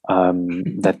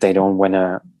that they don't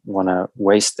wanna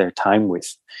waste their time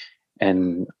with.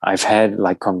 And I've had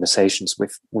like conversations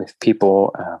with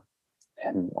people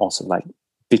and also like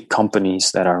big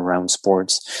companies that are around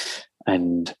sports,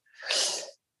 and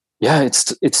yeah,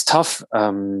 it's tough.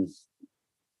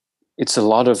 It's a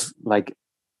lot of like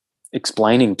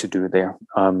explaining to do there.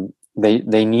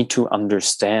 They need to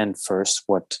understand first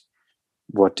what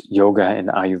yoga and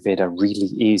Ayurveda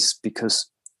really is, because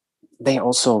they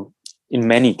also, in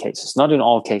many cases, not in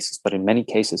all cases, but in many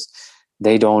cases,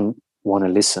 they don't want to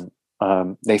listen.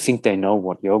 They think they know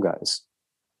what yoga is,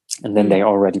 and then they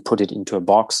already put it into a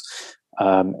box,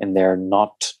 and they're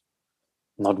not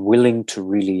willing to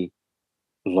really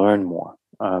learn more.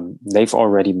 They've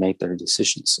already made their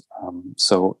decisions.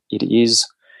 So it is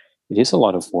a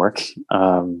lot of work,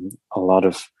 a lot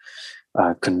of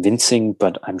convincing,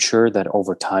 but I'm sure that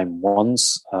over time,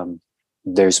 once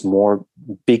there's more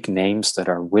big names that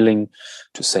are willing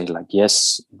to say like,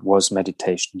 yes, it was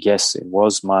meditation. Yes, it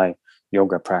was my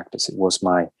yoga practice. It was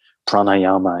my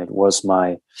pranayama. It was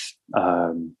my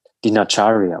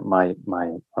dinacharya, my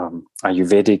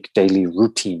Ayurvedic daily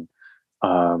routine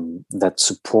that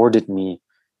supported me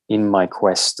in my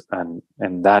quest, and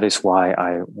that is why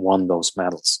I won those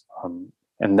medals.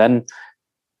 And then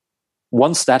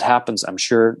once that happens, I'm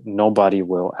sure nobody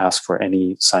will ask for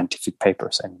any scientific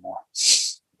papers anymore.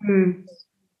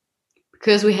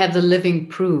 Because we have the living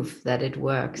proof that it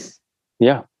works.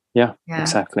 Yeah,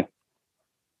 exactly.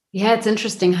 Yeah, it's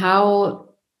interesting how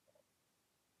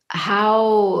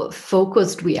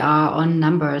focused we are on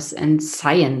numbers and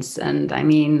science. And I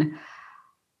mean,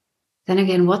 then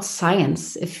again, what's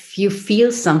science? If you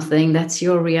feel something, that's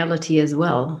your reality as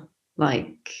well.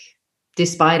 Like,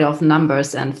 despite of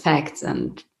numbers and facts,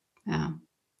 and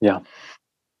yeah.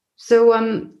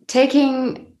 So,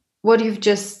 taking what you've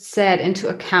just said into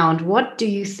account, what do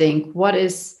you think? What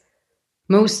is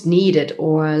most needed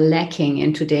or lacking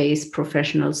in today's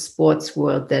professional sports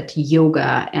world that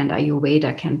yoga and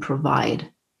Ayurveda can provide?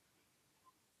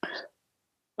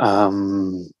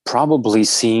 Probably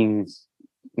seeing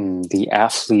the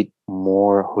athlete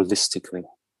more holistically.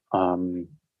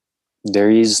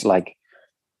 There is like,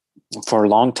 for a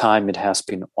long time, it has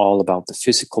been all about the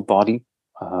physical body.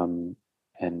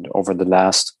 And over the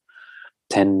last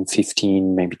 10,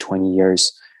 15, maybe 20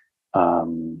 years,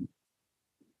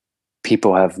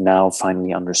 people have now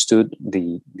finally understood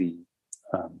the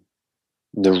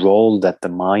role that the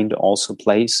mind also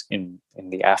plays in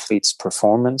the athlete's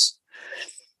performance.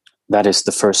 That is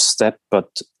the first step,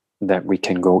 but that we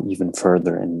can go even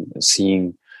further in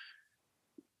seeing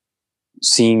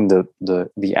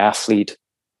the athlete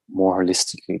more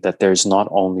holistically, that there's not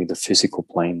only the physical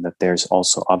plane, that there's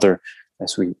also other,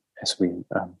 as we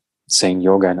say in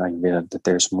yoga and Ayurveda, that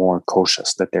there's more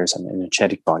koshas, that there's an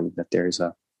energetic body, that there's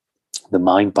the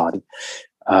mind body,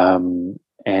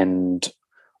 and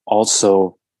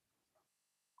also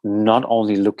not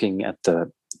only looking at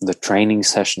the training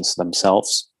sessions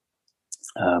themselves,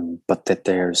 but that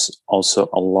there's also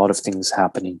a lot of things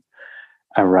happening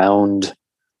around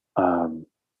them,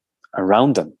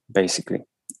 basically.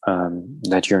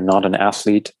 That you're not an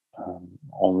athlete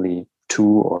only 2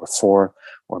 or 4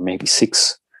 or maybe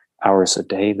 6 hours a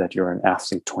day, that you're an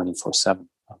athlete 24/7.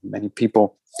 Many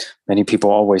people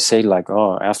always say like,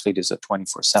 oh, athlete is a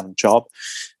 24/7 job.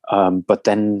 But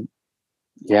then,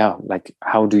 like,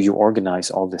 how do you organize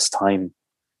all this time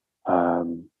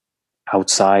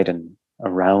outside and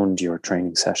around your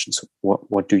training sessions?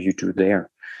 What do you do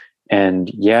there?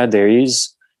 And there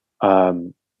is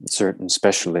certain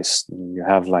specialists. You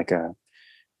have like a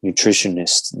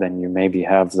nutritionist, then you maybe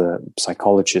have the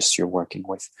psychologist you're working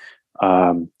with,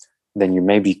 then you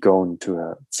maybe go to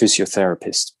a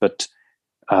physiotherapist, but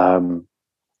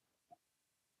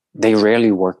they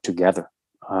rarely work together.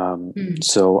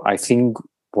 So I think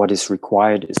what is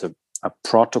required is a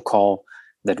protocol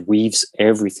that weaves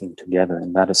everything together,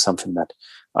 and that is something that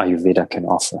Ayurveda can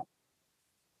offer.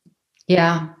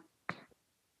 Yeah.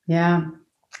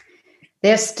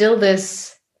 There's still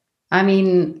this, I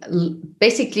mean,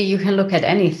 basically you can look at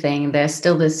anything. There's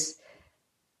still this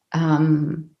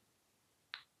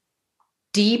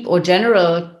deep or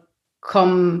general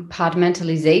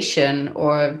compartmentalization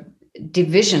or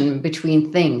division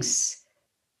between things.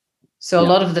 So a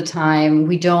lot of the time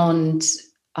we don't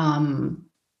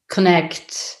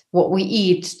connect what we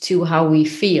eat to how we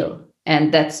feel.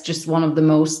 And that's just one of the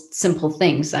most simple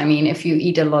things. I mean, if you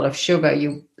eat a lot of sugar,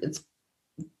 it's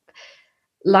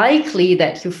likely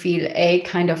that you feel a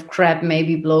kind of crap,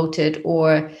 maybe bloated,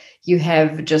 or you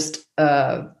have just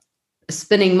a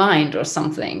spinning mind or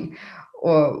something,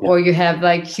 or you have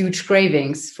like huge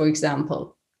cravings, for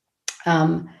example.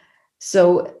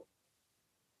 So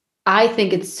I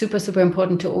think it's super, super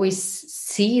important to always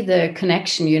see the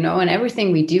connection, and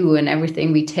everything we do and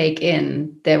everything we take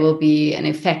in, there will be an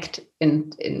effect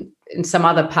in some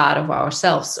other part of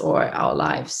ourselves or our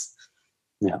lives.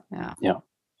 Yeah.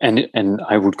 And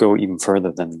I would go even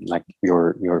further than like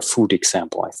your food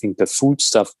example. I think the food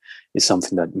stuff is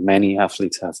something that many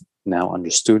athletes have now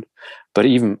understood. But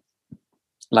even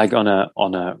like on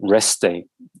a rest day,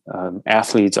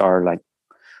 athletes are like,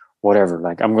 whatever,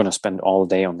 like, I'm going to spend all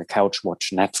day on the couch,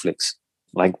 watch Netflix.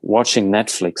 Like, watching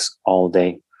Netflix all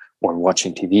day, or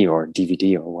watching TV or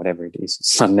DVD or whatever it is.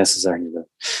 It's not necessarily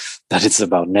that it's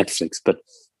about Netflix, but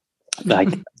like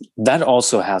that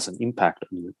also has an impact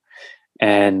on you.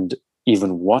 And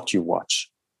even what you watch.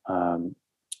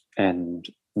 And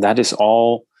that is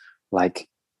all like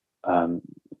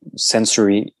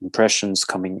sensory impressions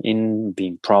coming in,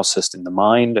 being processed in the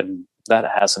mind, and that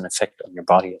has an effect on your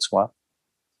body as well.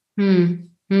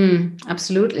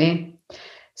 Absolutely.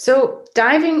 So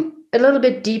diving a little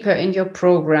bit deeper in your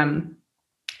program,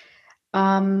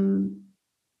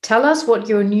 tell us what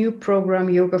your new program,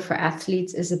 Yoga for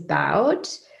Athletes, is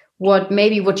about. What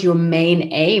your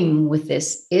main aim with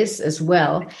this is as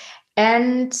well.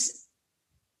 And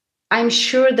I'm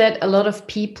sure that a lot of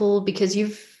people, because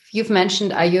you've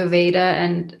mentioned Ayurveda,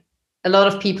 and a lot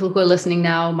of people who are listening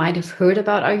now might have heard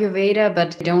about Ayurveda,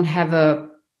 but don't have a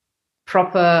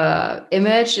proper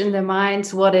image in their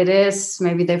minds what it is.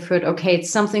 Maybe they've heard, okay, it's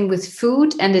something with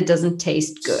food and it doesn't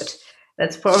taste good.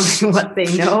 That's probably what they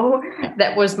know.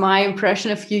 That was my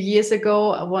impression a few years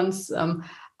ago. Once, it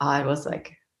was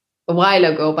like a while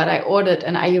ago, but I ordered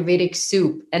an Ayurvedic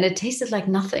soup and it tasted like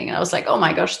nothing. And I was like, oh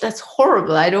my gosh, that's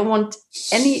horrible. I don't want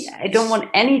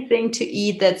anything to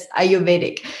eat that's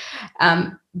Ayurvedic.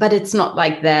 But it's not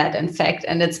like that, in fact,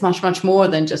 and it's much, much more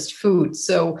than just food.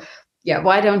 So yeah,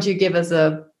 why don't you give us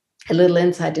a little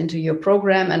insight into your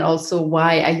program, and also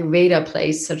why Ayurveda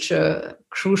plays such a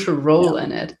crucial role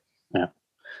in it? Yeah.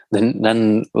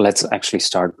 Then let's actually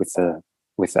start with the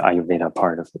Ayurveda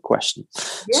part of the question.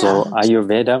 Yeah. So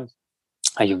Ayurveda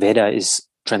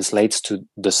translates to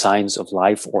the science of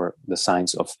life, or the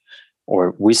science of,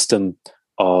 or wisdom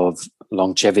of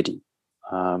longevity.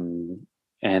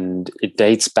 And it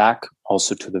dates back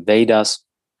also to the Vedas,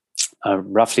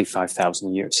 roughly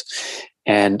 5,000 years.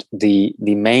 And the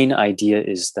main idea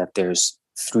is that there's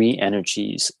 3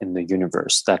 energies in the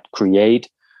universe that create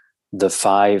the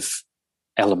 5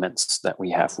 elements that we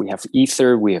have. We have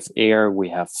ether, we have air, we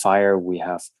have fire, we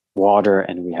have water,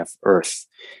 and we have earth.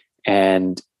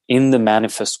 And in the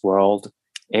manifest world,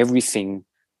 everything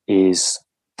is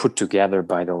put together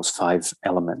by those 5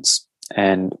 elements.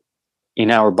 And in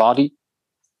our body,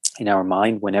 in our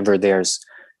mind, whenever there's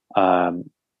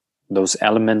those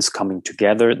elements coming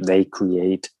together, they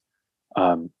create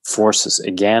forces.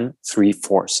 Again, 3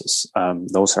 forces.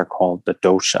 Those are called the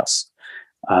doshas.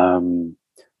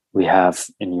 We have,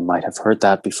 and you might have heard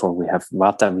that before, we have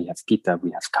vata, we have pitta,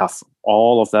 we have kapha.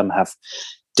 All of them have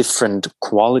different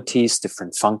qualities,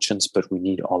 different functions, but we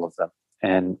need all of them.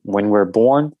 And when we're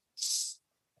born,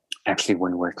 actually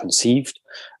when we're conceived,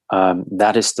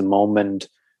 that is the moment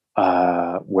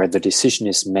where the decision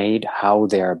is made how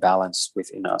they are balanced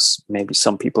within us. Maybe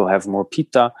some people have more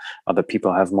pitta, other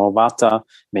people have more vata.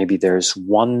 Maybe there's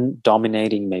one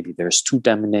dominating, maybe there's 2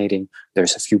 dominating.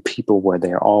 There's a few people where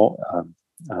they're all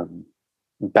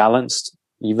balanced,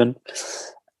 even.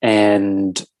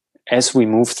 And as we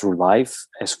move through life,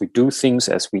 as we do things,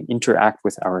 as we interact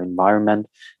with our environment,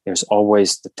 there's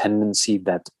always the tendency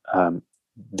that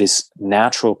this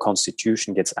natural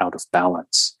constitution gets out of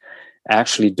balance.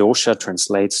 Actually, dosha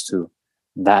translates to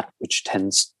that which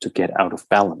tends to get out of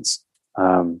balance.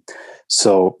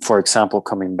 So, for example,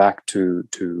 coming back to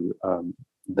the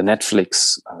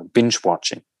Netflix binge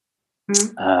watching.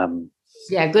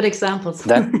 Good examples.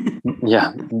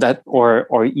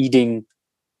 Or eating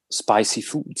spicy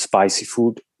food. Spicy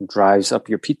food drives up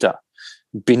your pitta.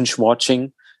 Binge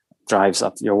watching drives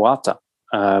up your vata.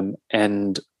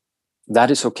 And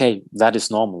that is okay. That is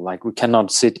normal. Like, we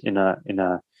cannot sit in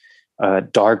a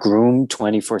dark room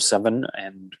 24/7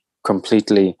 and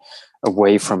completely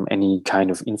away from any kind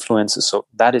of influences. So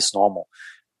that is normal.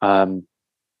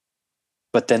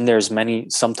 But then there's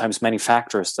sometimes many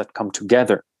factors that come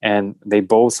together, and they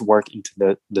both work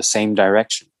into the same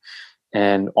direction.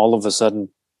 And all of a sudden,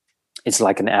 it's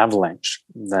like an avalanche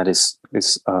that is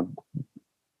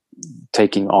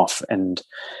taking off. And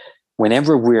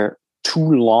whenever we're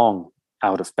too long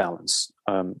out of balance,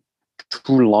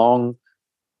 too long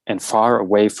and far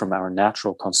away from our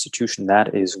natural constitution,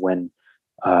 that is when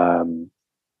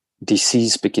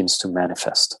disease begins to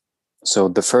manifest. So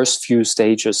the first few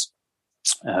stages,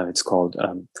 it's called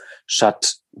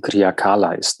Shat Kriya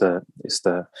Kala, is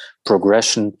the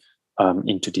progression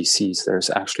into disease. There's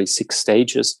actually 6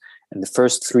 stages, and the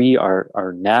first 3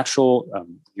 are natural.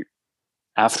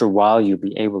 After a while, you'll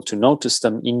be able to notice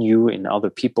them in you, in other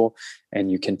people,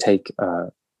 and you can take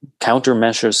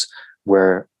countermeasures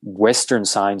where Western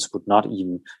science would not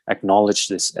even acknowledge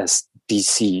this as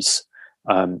disease.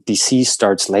 Disease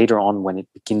starts later on, when it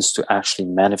begins to actually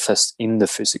manifest in the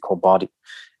physical body.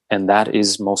 And that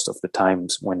is most of the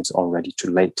times when it's already too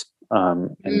late.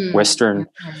 And Western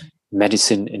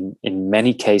medicine, in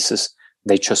many cases,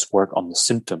 they just work on the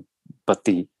symptom, but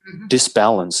the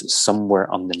disbalance is somewhere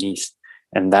underneath.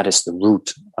 And that is the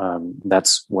root.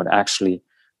 That's what actually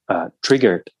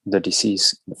triggered the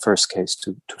disease in the first case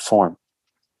to form.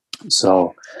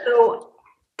 So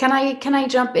Can I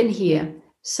jump in here?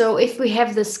 So if we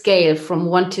have the scale from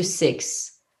 1 to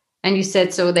 6, and you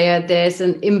said so there's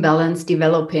an imbalance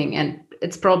developing, and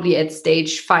it's probably at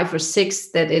stage 5 or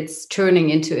 6 that it's turning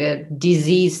into a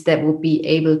disease that will be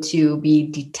able to be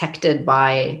detected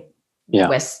by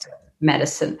West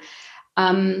medicine.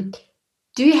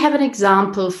 Do you have an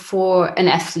example for an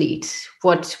athlete?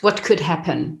 What could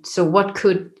happen? So what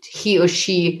could he or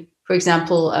she, for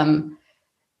example,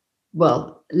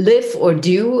 live or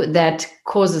do that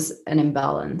causes an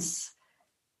imbalance?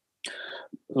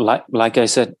 Like I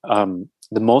said,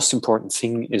 the most important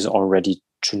thing is already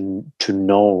to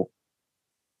know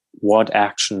what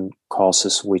action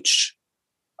causes which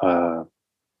of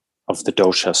the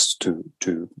doshas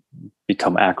to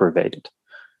become aggravated.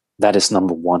 That is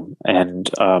number one. And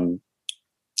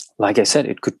like I said,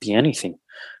 it could be anything.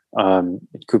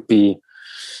 It could be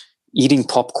eating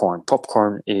popcorn.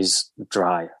 Popcorn is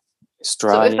dry. It's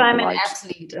dry. So if I'm an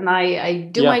athlete and I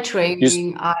do my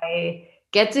training, I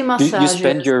get the massage. You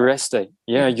spend your rest day.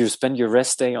 Yeah, you spend your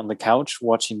rest day on the couch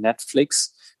watching Netflix,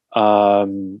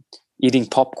 eating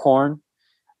popcorn.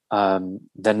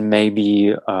 Then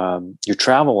maybe you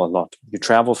travel a lot. You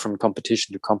travel from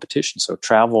competition to competition. So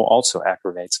travel also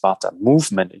aggravates vata.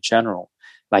 Movement in general,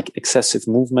 like excessive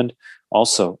movement,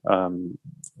 also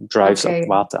drives up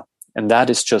vata. And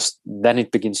that is just, then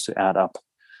it begins to add up,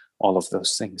 all of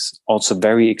those things. Also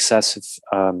very excessive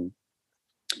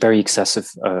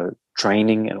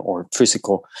training or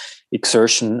physical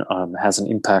exertion has an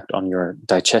impact on your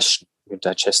digestion, your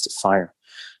digestive fire.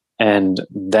 And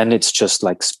then it's just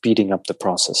like speeding up the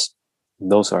process.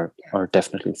 Those are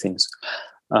definitely things.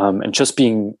 And just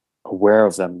being aware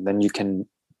of them, then you can,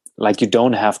 like, you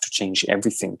don't have to change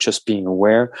everything. Just being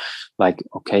aware, like,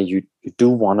 okay, you do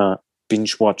want to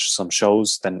binge watch some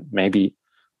shows, then maybe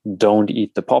don't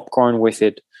eat the popcorn with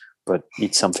it, but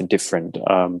eat something different.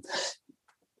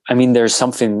 I mean, there's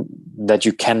something that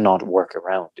you cannot work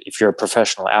around. If you're a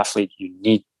professional athlete, you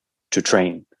need to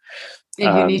train.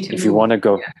 If you want to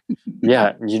go,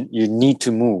 you need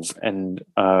to move, and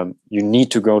you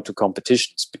need to go to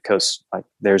competitions, because like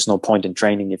there's no point in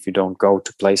training if you don't go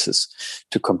to places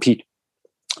to compete.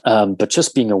 But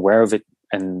just being aware of it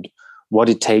and what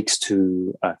it takes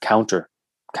to counter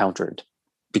it,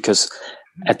 because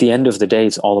at the end of the day,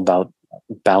 it's all about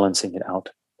balancing it out.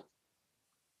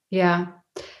 Yeah,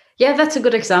 that's a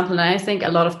good example. And I think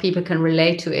a lot of people can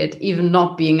relate to it, even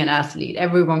not being an athlete.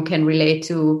 Everyone can relate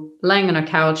to lying on a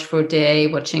couch for a day,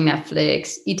 watching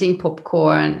Netflix, eating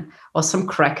popcorn or some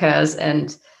crackers.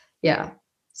 And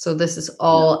so this is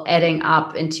all adding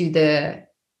up into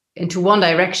one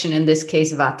direction, in this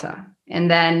case, vata.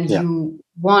 And then you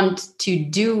want to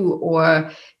do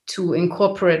or to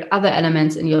incorporate other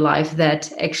elements in your life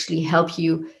that actually help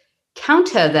you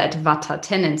counter that vata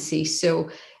tendency. So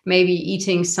maybe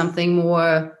eating something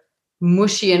more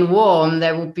mushy and warm,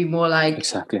 that would be more like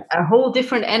a whole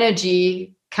different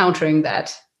energy countering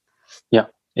that. Yeah,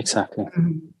 exactly.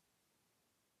 Mm-hmm.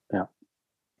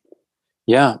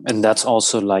 Yeah. And that's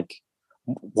also like,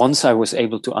 once I was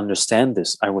able to understand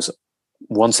this, I was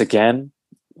once again,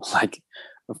 like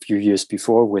a few years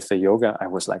before with the yoga, I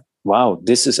was like, wow,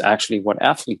 this is actually what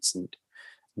athletes need.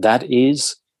 That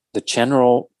is the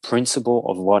general principle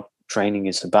of what training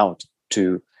is about.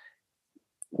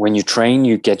 When you train,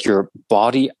 you get your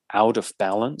body out of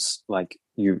balance, like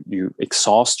you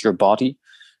exhaust your body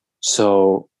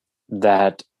so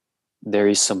that there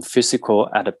is some physical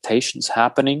adaptations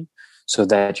happening so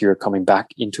that you're coming back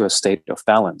into a state of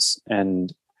balance.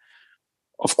 And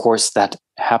of course, that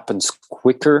happens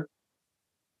quicker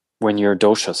when your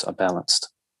doshas are balanced,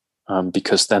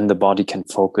 because then the body can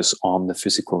focus on the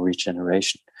physical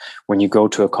regeneration. When you go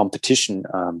to a competition,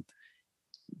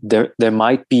 there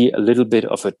might be a little bit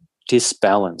of a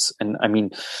disbalance. And I mean,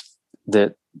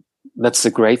 that's the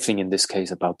great thing in this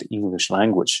case about the English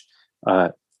language.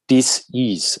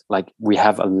 Dis-ease, like we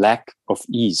have a lack of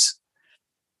ease.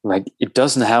 Like it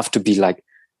doesn't have to be like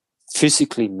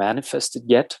physically manifested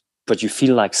yet, but you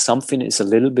feel like something is a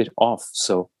little bit off.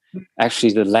 So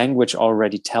actually the language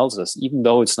already tells us, even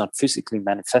though it's not physically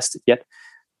manifested yet,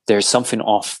 there's something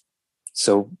off.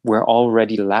 So we're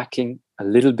already lacking a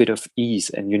little bit of ease,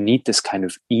 and you need this kind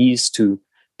of ease to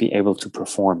be able to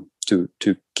perform, to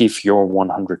give your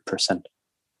 100%.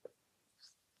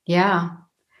 Yeah.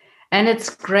 And it's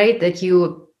great that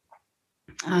you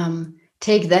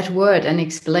take that word and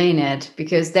explain it,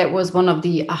 because that was one of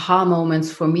the aha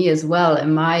moments for me as well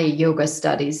in my yoga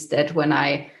studies, that when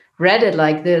I read it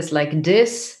like this, like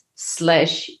dis/ease,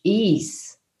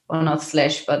 or not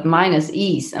slash, but minus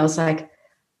ease, I was like,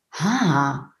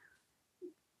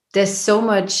 there's so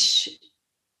much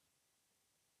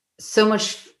so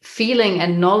much feeling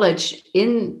and knowledge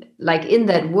in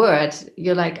that word.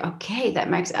 You're like, okay, that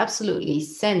makes absolutely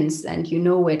sense, and you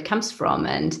know where it comes from,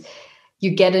 and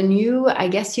you get a new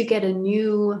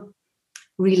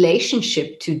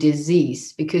relationship to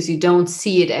disease, because you don't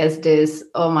see it as this,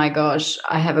 oh my gosh,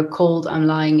 I have a cold, I'm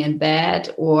lying in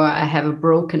bed, or I have a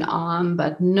broken arm.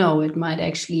 But no, it might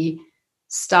actually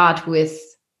start with,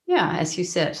 yeah, as you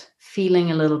said,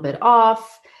 feeling a little bit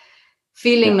off,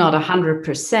 feeling not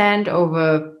 100%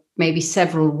 over maybe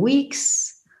several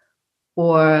weeks,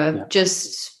 or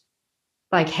just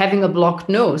like having a blocked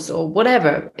nose or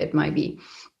whatever it might be.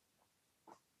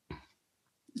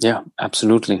 Yeah,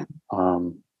 absolutely.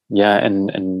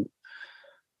 And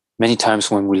many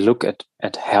times when we look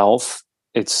at health,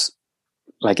 it's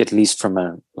like, at least from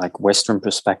a like Western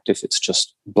perspective, it's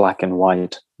just black and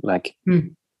white. Like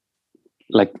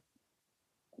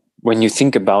when you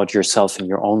think about yourself in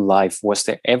your own life, was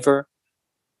there ever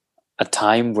a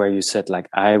time where you said, like,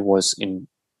 I was in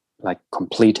like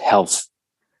complete health,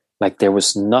 like there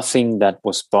was nothing that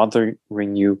was bothering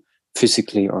you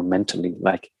physically or mentally?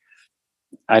 Like,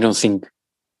 I don't think,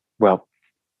 well,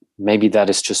 maybe that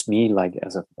is just me, like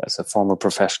as a former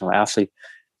professional athlete,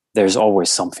 there's always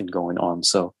something going on.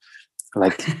 So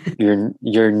like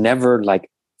you're never like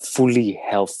fully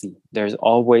healthy. There's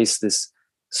always this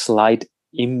slight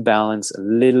imbalance, a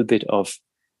little bit of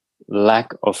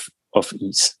lack of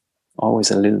ease,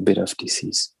 always a little bit of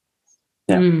disease.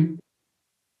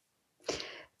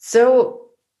 So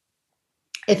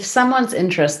if someone's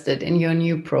interested in your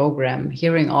new program,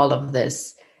 hearing all of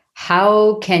this,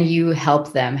 how can you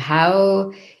help them?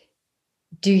 How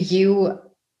do you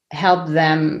help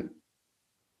them,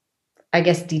 I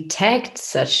guess, detect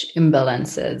such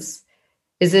imbalances?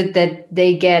 Is it that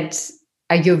they get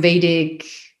Ayurvedic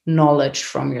knowledge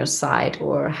from your side,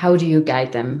 or how do you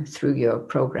guide them through your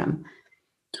program?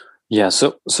 Yeah,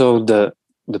 so the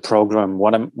program,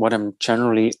 what I'm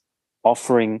generally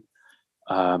offering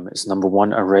is, number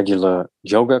one, a regular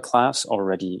yoga class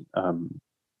already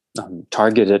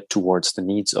targeted towards the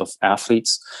needs of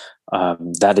athletes.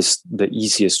 That is the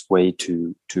easiest way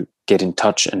to get in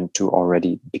touch and to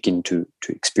already begin to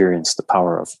experience the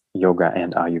power of yoga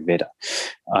and Ayurveda.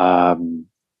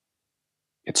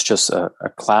 It's just a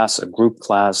class, a group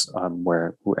class,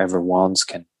 where whoever wants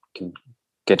can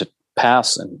get a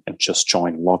pass and just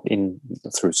log in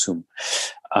through Zoom.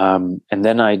 And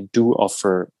then I do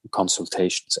offer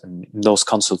consultations, and in those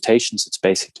consultations, it's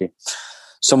basically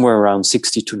somewhere around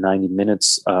 60 to 90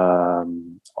 minutes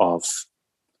of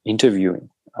interviewing,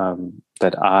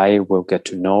 that I will get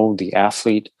to know the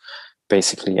athlete,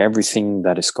 basically everything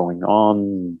that is going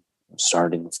on,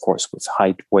 starting, of course, with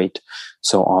height, weight,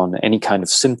 so on, any kind of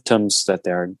symptoms that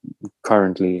they're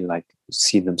currently like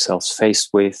see themselves faced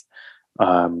with.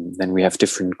 Then we have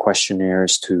different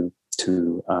questionnaires to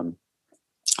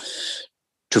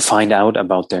find out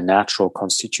about their natural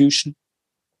constitution,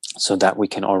 so that we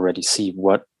can already see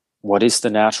what is the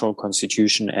natural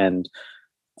constitution, and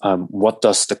what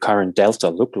does the current delta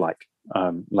look like?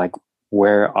 Like,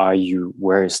 where are you?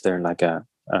 Where is there like a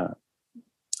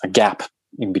gap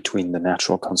in between the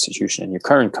natural constitution and your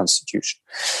current constitution?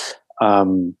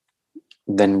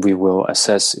 Then we will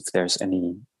assess if there's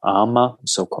any ama,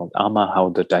 so-called ama, how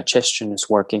the digestion is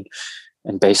working.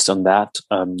 And based on that,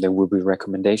 there will be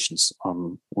recommendations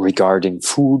regarding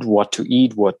food, what to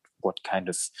eat, what kind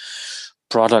of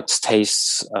products,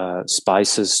 tastes,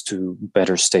 spices to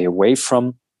better stay away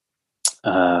from.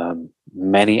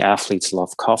 Many athletes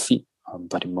love coffee,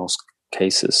 but in most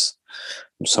cases,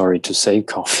 I'm sorry to say,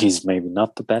 coffee is maybe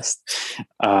not the best.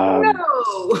 No.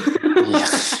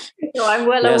 No, I'm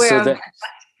well aware of that.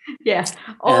 Yeah,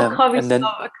 all coffee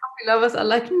lovers are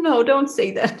like, no, don't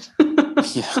say that.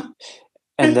 Yeah,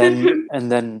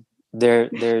 and then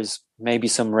there's maybe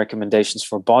some recommendations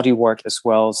for body work as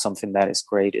well. Something that is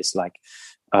great is like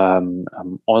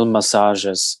oil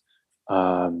massages,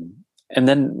 and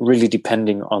then really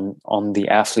depending on the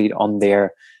athlete, on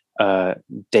their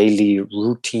daily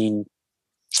routine.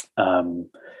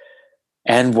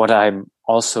 And what I'm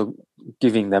also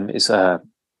giving them is a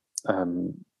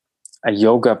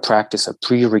yoga practice, a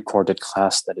pre-recorded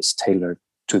class that is tailored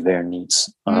to their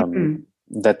needs,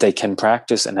 that they can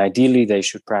practice. And ideally, they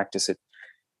should practice it,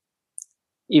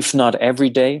 if not every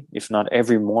day, if not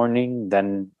every morning,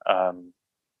 then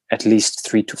at least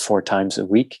 3 to 4 times a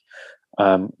week,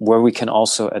 where we can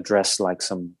also address like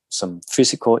some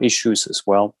physical issues as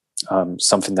well.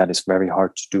 Something that is very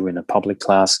hard to do in a public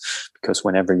class, because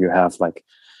whenever you have like,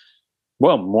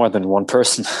 well, more than one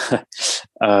person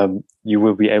you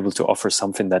will be able to offer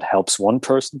something that helps one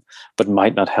person, but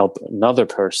might not help another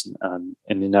person. And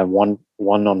in a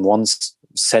one-on-one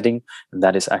setting, and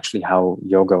that is actually how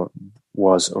yoga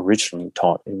was originally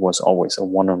taught. It was always a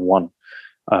one-on-one.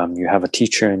 You have a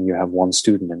teacher and you have one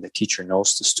student, and the teacher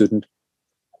knows the student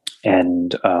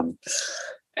and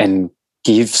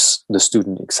gives the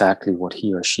student exactly what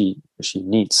he or she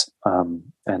needs.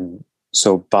 And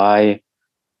so by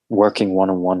working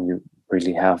one-on-one, you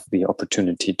really have the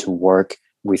opportunity to work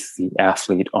with the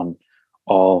athlete on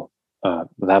all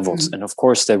levels. And of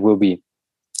course, there will be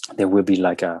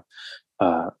like a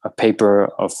paper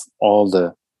of all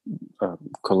the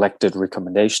collected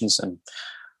recommendations. And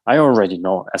I already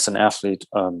know as an athlete,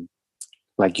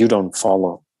 like you don't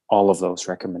follow all of those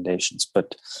recommendations,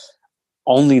 but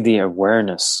only the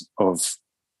awareness of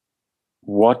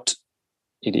what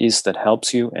it is that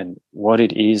helps you and what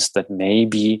it is that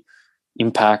maybe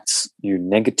impacts you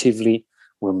negatively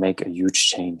will make a huge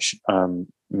change.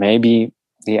 Maybe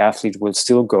the athlete will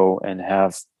still go and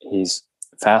have his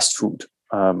fast food,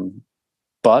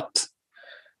 but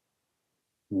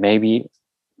maybe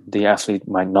the athlete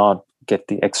might not get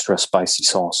the extra spicy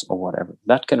sauce or whatever.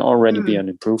 That can already be an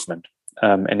improvement.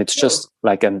 And it's just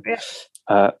like an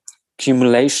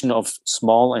accumulation of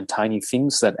small and tiny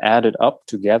things that added up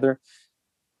together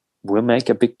will make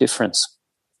a big difference.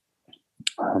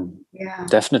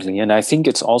 Definitely. And I think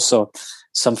it's also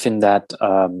something that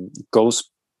goes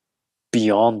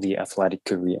beyond the athletic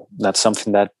career. That's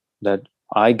something that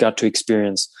I got to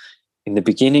experience in the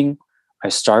beginning. I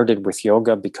started with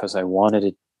yoga because I wanted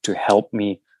it to help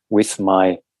me with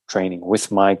my training,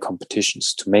 with my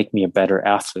competitions, to make me a better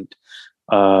athlete.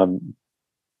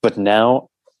 But now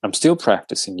I'm still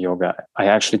practicing yoga. I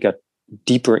actually got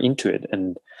deeper into it.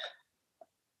 And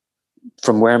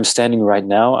from where I'm standing right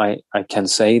now, I can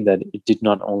say that it did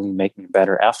not only make me a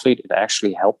better athlete, it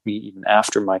actually helped me even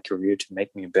after my career to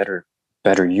make me a better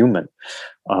human.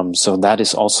 So that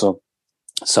is also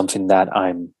something that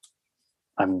I'm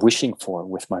wishing for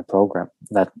with my program,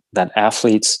 that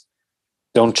athletes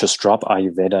don't just drop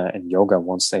Ayurveda and yoga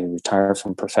once they retire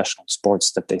from professional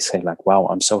sports, that they say like, wow,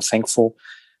 I'm so thankful.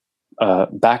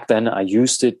 Back then I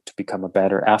used it to become a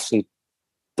better athlete,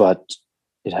 but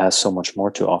it has so much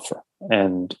more to offer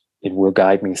and it will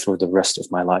guide me through the rest of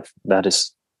my life. That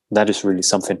is really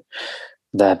something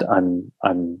that I'm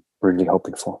really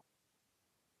hoping for.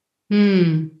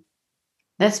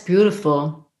 That's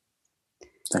beautiful.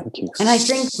 Thank you. And I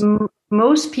think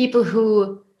most people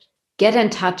who get in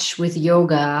touch with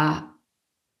yoga,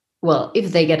 well,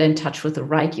 if they get in touch with the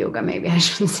right yoga, maybe I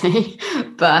shouldn't say,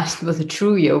 but with the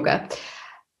true yoga,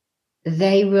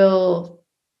 they will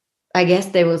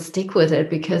stick with it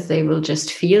because they will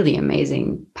just feel the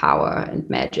amazing power and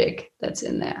magic that's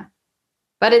in there.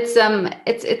 But it's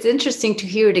interesting to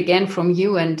hear it again from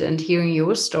you and hearing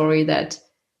your story, that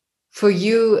for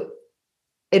you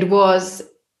it was,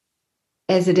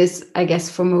 as it is, I guess,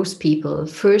 for most people,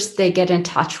 first they get in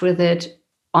touch with it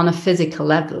on a physical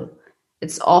level.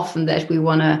 It's often that we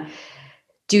want to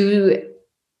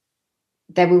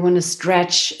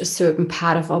stretch a certain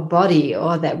part of our body,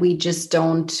 or that we just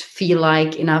don't feel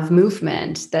like enough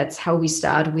movement. That's how we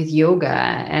start with yoga.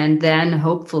 And then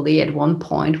hopefully at one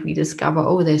point we discover,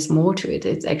 oh, there's more to it.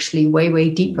 It's actually way, way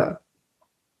deeper.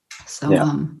 So,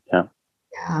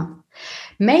 yeah.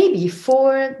 Maybe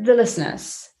for the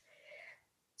listeners.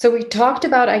 So we talked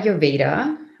about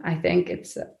Ayurveda. I think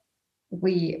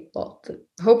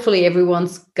hopefully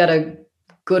everyone's got a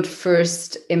good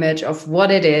first image of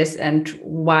what it is and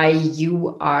why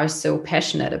you are so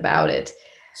passionate about it.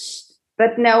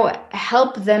 But now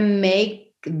help them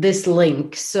make this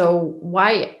link. So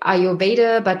why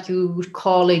Ayurveda, but you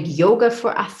call it yoga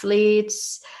for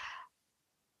athletes?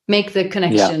 Make the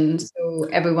connection so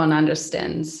everyone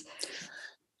understands.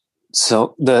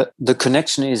 So the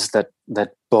connection is that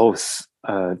both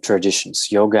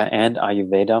traditions, yoga and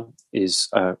Ayurveda, is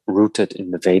rooted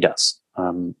in the Vedas.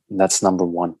 That's number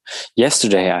one.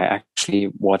 Yesterday, I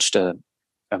actually watched a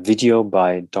video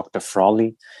by Dr.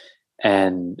 Frawley,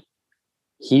 and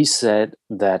he said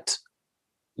that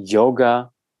Ayurveda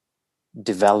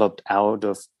developed out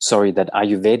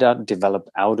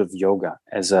of yoga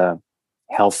as a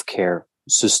healthcare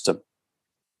system.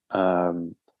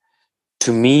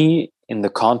 To me, in the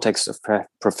context of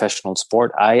professional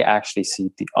sport, I actually see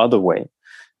it the other way,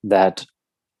 that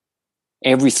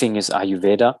everything is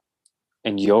Ayurveda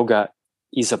and yoga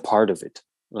is a part of it.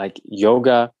 Like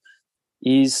yoga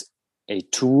is a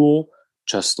tool,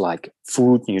 just like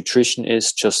food, nutrition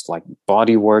is, just like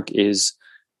body work is,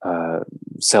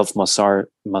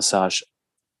 self-massage,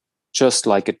 just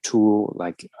like a tool,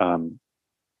 like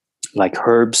like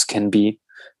herbs can be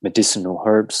medicinal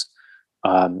herbs.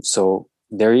 So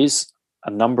there is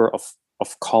a number of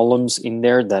columns in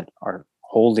there that are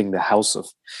holding the house of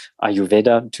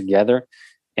Ayurveda together.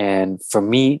 And for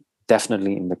me,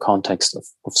 definitely in the context of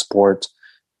sport,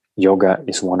 yoga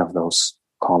is one of those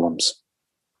columns.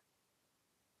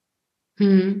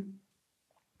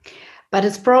 But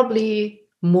it's probably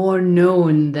more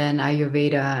known than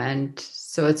Ayurveda, and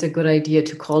so it's a good idea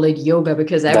to call it yoga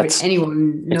because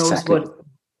anyone knows exactly what.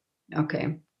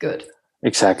 Okay, good.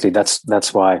 Exactly.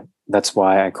 That's why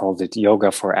I called it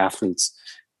yoga for athletes,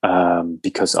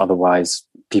 because otherwise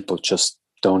people just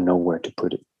don't know where to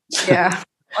put it. Yeah,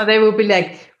 or they will be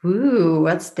like, "Ooh,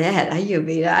 what's that?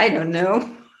 Ayurveda? I don't know.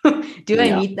 Do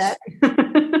I need that?"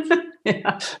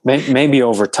 Yeah. Maybe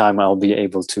over time I'll be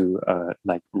able to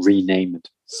like rename it,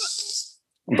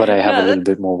 but I have a little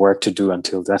bit more work to do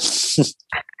until then.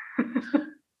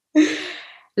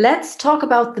 Let's talk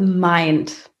about the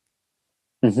mind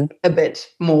a bit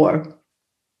more.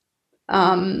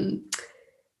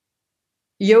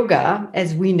 Yoga,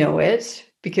 as we know it,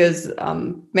 because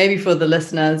maybe for the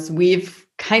listeners, we've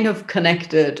kind of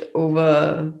connected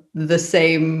over the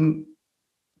same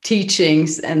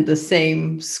teachings and the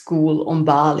same school on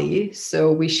Bali.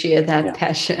 So we share that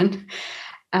passion.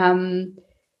 And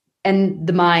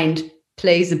the mind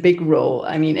plays a big role.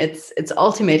 I mean, it's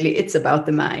ultimately, it's about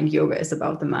the mind. Yoga is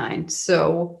about the mind.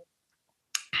 So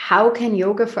how can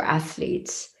yoga for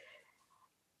athletes,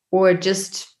 or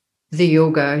just the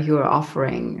yoga you're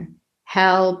offering,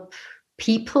 help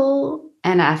people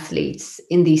and athletes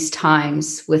in these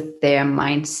times with their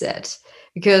mindset?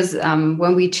 Because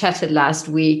when we chatted last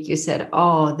week, you said,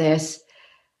 oh, there's,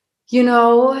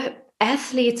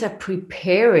 athletes are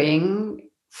preparing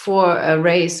for a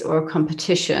race or a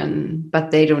competition,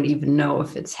 but they don't even know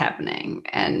if it's happening.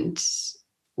 And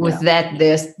with that,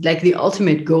 there's like the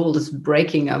ultimate goal is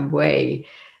breaking away.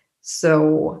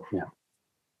 So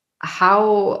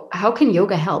how can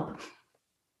yoga help?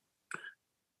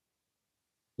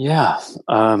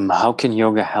 How can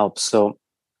yoga help? So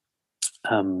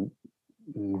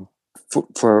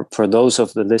for those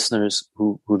of the listeners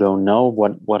who don't know,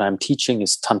 what I'm teaching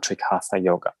is tantric hatha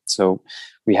yoga. So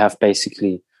we have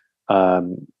basically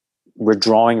we're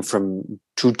drawing from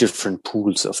two different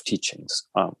pools of teachings.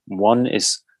 One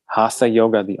is hatha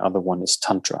yoga, the other one is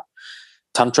tantra.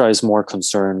 Tantra is more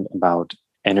concerned about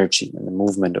energy and the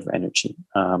movement of energy,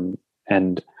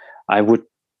 and I would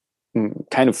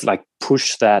kind of like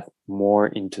push that more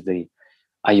into the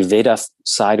Ayurveda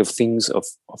side of things, of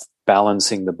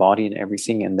balancing the body and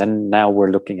everything. And then now we're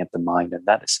looking at the mind, and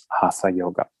that is hatha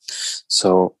yoga.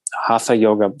 So hatha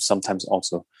yoga, sometimes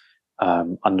also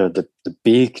under the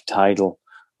big title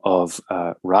of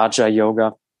Raja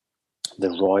Yoga, the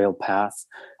royal path,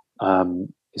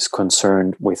 is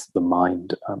concerned with the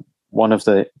mind. One of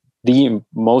the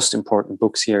most important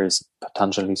books here is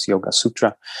Patanjali's Yoga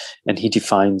Sutra, and he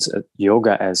defines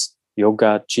yoga as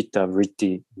yoga chitta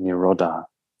vritti nirodha.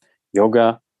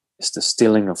 Yoga is the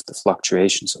stilling of the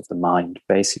fluctuations of the mind,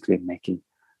 basically making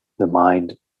the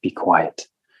mind be quiet.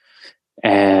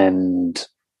 And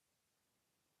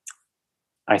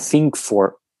I think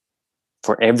for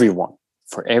everyone,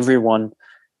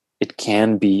 it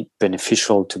can be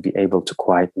beneficial to be able to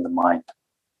quieten the mind.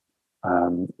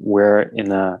 We're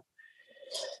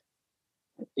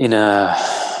in a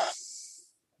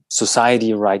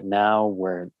society right now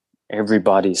where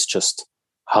everybody's just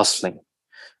hustling.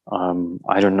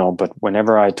 I don't know, but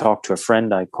whenever I talk to a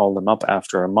friend, I call them up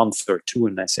after a month or two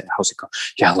and I say, how's it going?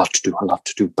 Yeah, a lot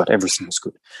to do, but everything is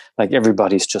good. Like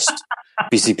everybody's just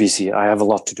busy. I have a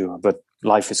lot to do, but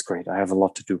life is great. I have a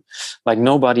lot to do. Like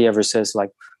nobody ever says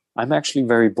like, I'm actually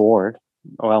very bored.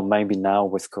 Well, maybe now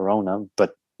with Corona,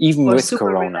 but even with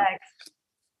Corona.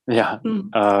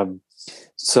 Relaxed.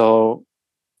 So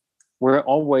we're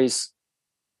always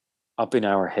up in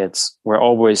our heads. We're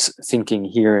always thinking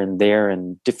here and there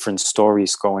and different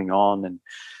stories going on. And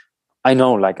I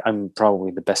know, like, I'm probably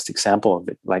the best example of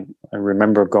it. Like, I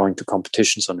remember going to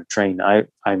competitions on a train.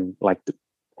 I'm like,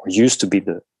 or used to be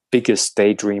the biggest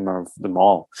daydreamer of them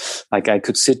all. Like, I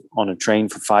could sit on a train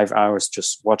for 5 hours,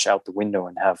 just watch out the window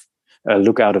and have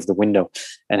look out of the window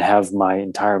and have my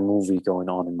entire movie going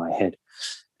on in my head.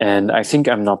 And I think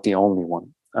I'm not the only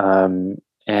one.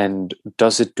 And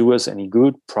does it do us any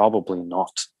good? Probably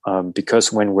not.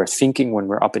 Because when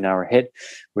we're up in our head,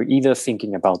 we're either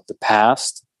thinking about the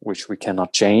past, which we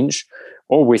cannot change,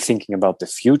 or we're thinking about the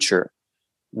future,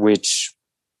 which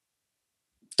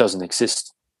doesn't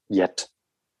exist yet.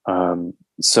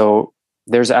 So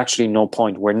there's actually no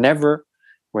point. We're never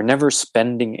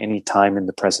spending any time in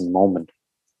the present moment.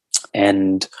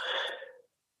 And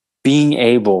being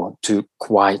able to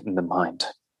quieten the mind,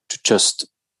 to just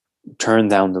turn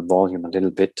down the volume a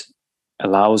little bit,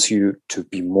 allows you to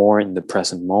be more in the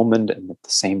present moment. And at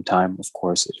the same time, of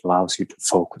course, it allows you to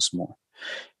focus more.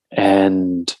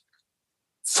 And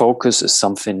focus is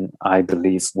something I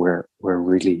believe we're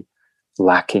really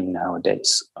lacking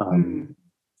nowadays.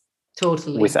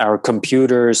 Totally. With our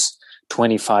computers,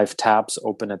 25 tabs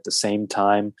open at the same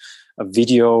time, a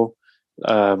video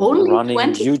running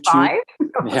 25?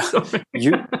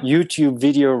 YouTube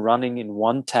video running in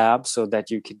one tab so that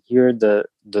you can hear the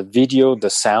video, the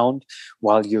sound,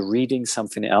 while you're reading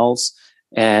something else.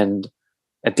 And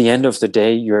at the end of the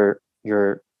day, you're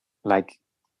like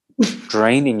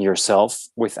draining yourself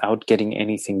without getting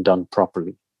anything done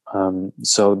properly.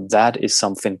 So that is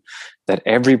something that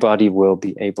everybody will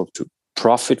be able to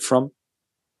profit from,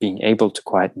 being able to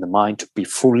quieten the mind, to be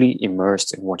fully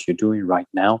immersed in what you're doing right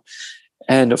now.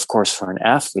 And of course, for an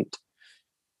athlete,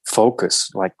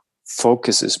 focus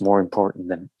is more important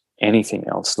than anything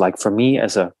else. Like for me,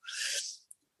 as a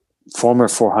former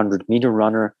 400-meter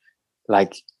runner,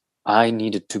 like I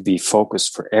needed to be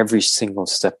focused for every single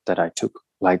step that I took.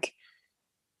 Like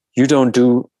you don't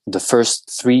do the first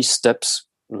 3 steps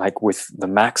like with the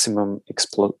maximum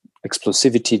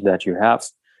explosivity that you have.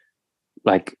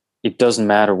 Like it doesn't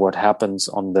matter what happens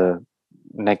on the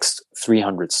next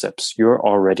 300 steps, you're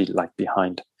already like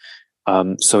behind.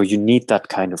 So you need that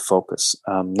kind of focus,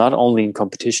 not only in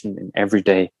competition, in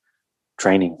everyday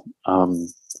training.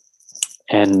 And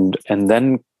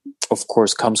then of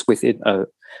course comes with it a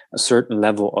certain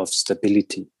level of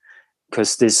stability,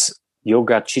 because this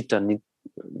yoga chitta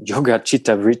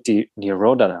vritti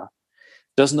nirodhana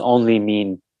doesn't only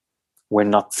mean we're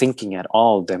not thinking at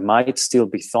all. There might still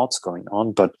be thoughts going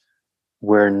on, but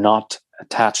we're not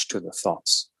attached to the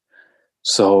thoughts.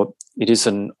 So it is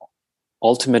an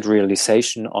ultimate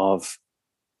realization of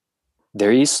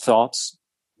there is thoughts,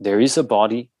 there is a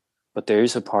body, but there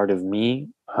is a part of me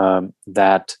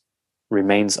that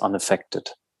remains unaffected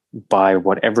by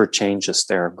whatever changes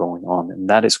there are going on. And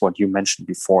that is what you mentioned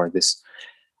before. This,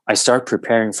 I start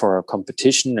preparing for a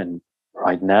competition, and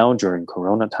right now during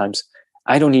Corona times,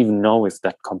 I don't even know if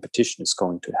that competition is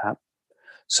going to happen.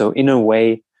 So in a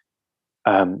way,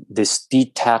 this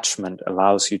detachment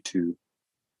allows you to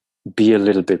be a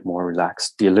little bit more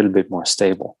relaxed, be a little bit more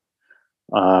stable.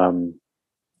 You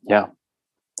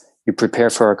prepare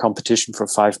for a competition for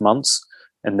 5 months,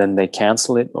 and then they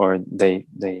cancel it, or they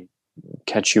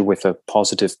catch you with a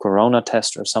positive Corona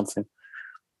test or something.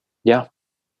 Yeah,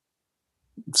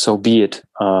 so be it.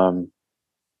 I'm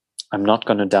not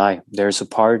going to die. There's a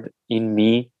part in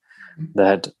me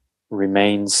that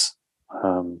remains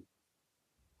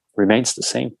the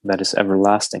same, that is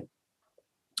everlasting.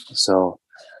 So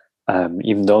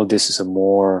even though this is a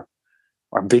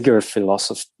bigger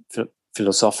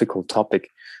philosophical topic,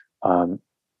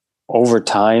 over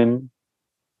time,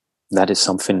 that is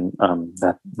something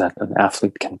that an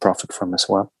athlete can profit from as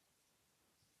well.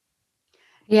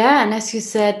 Yeah, and as you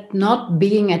said, not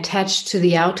being attached to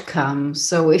the outcome.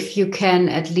 So if you can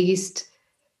at least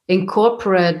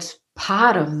incorporate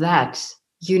part of that,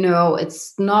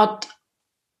 it's not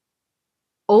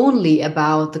only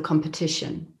about the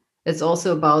competition. It's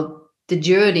also about the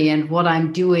journey and what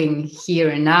I'm doing here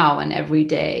and now and every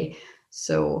day.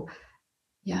 So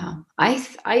yeah, I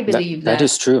believe that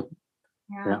is true.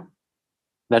 Yeah.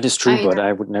 That is true, but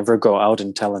I would never go out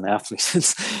and tell an athlete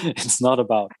it's not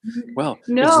about,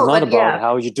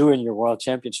 how you do in your world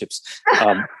championships.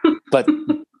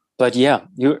 But yeah,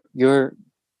 you're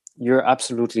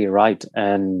absolutely right.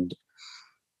 And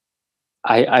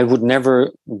I would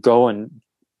never go and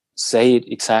say it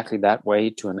exactly that way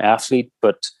to an athlete,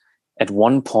 but at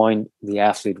one point the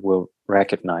athlete will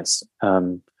recognize,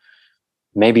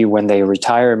 maybe when they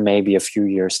retire, maybe a few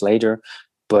years later.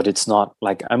 But it's not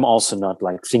like, I'm also not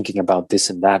like thinking about this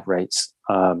and that race.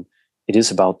 It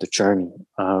is about the journey.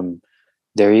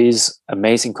 There is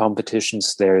amazing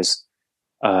competitions. There's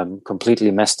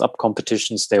completely messed up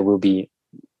competitions. There will be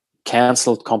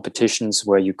canceled competitions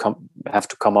where you have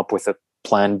to come up with a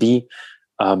plan B.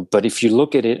 But if you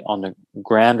look at it on a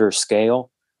grander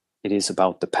scale, it is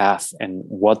about the path and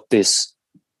what this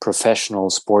professional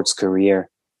sports career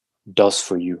does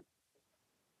for you.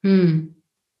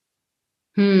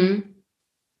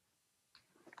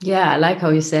 Yeah, I like how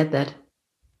you said that.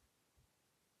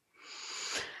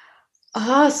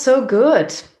 So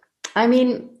good. I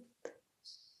mean,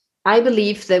 I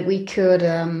believe that we could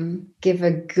give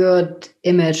a good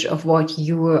image of what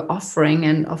you were offering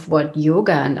and of what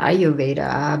yoga and Ayurveda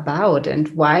are about and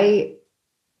why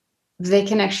they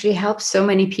can actually help so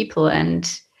many people. And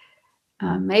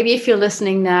maybe if you're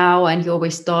listening now and you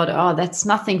always thought, oh, that's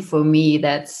nothing for me,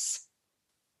 that's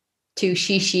too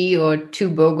shishi or too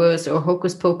bogus or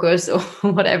hocus pocus or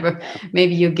whatever,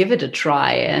 maybe you give it a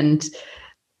try. And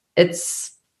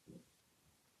it's,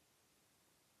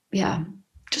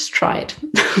 just try it.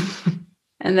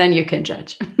 And then you can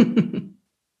judge. And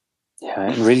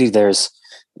really there's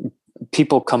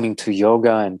people coming to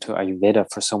yoga and to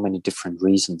Ayurveda for so many different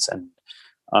reasons. And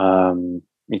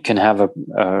you can have a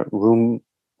room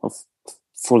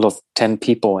full of 10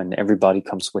 people and everybody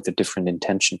comes with a different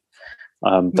intention.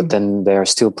 But then they're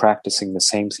still practicing the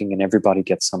same thing and everybody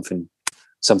gets something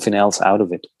else out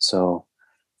of it. So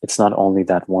it's not only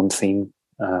that one thing.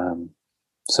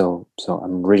 So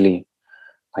I'm really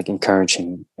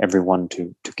encouraging everyone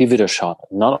to give it a shot,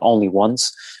 not only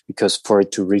once, because for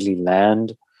it to really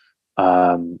land,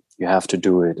 you have to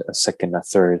do it a second, a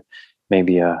third,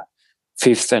 maybe a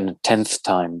fifth and a 10th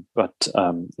time. But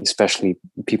especially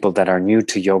people that are new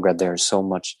to yoga, there's so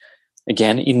much,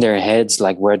 again, in their heads,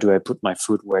 where do I put my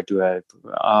foot? Where do I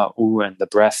and the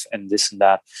breath and this and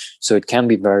that. So it can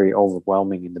be very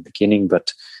overwhelming in the beginning,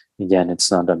 but again, it's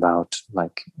not about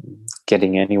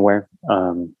getting anywhere.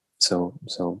 So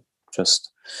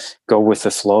just go with the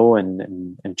flow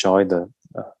and enjoy the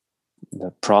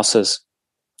process.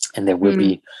 And there will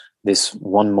be this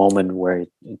one moment where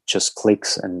it just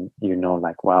clicks and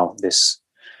wow, this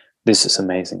is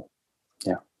amazing.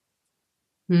 Yeah.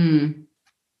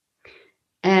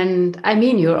 And I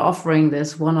mean, you're offering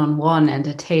this one-on-one and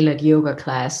a tailored yoga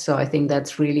class. So I think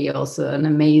that's really also an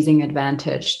amazing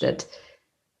advantage that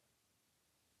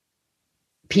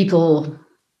people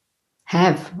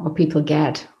have or people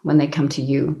get when they come to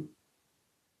you.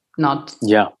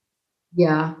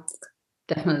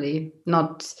 Definitely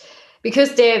not,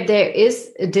 because there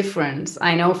is a difference.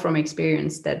 I know from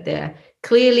experience that there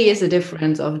clearly is a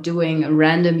difference of doing a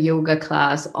random yoga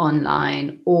class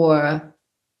online or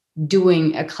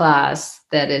doing a class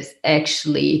that is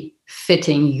actually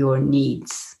fitting your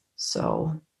needs.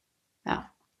 So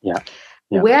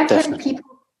where can people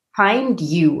find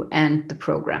you and the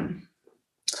program?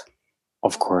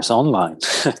 Of course, online.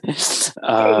 That's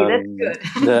good.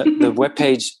 the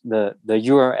webpage, the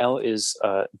URL is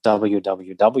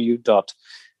www.acebe.de.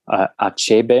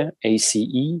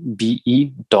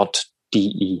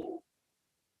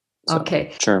 So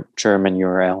okay. German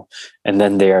URL. And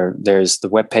then there's the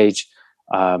webpage.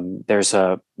 There's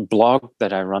a blog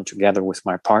that I run together with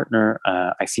my partner.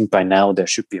 I think by now there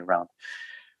should be around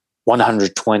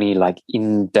 120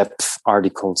 in-depth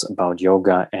articles about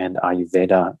yoga and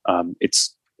Ayurveda.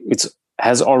 It's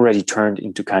has already turned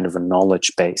into kind of a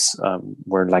knowledge base.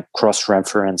 We're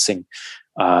cross-referencing.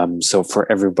 So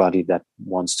for everybody that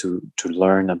wants to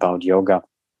learn about yoga,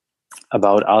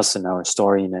 about us and our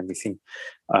story and everything,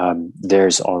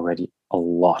 there's already a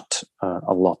lot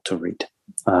to read.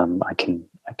 I can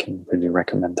really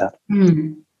recommend that.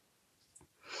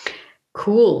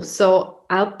 Cool. So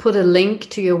I'll put a link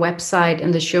to your website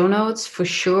in the show notes for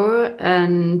sure.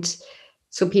 And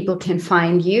so people can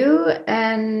find you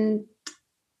and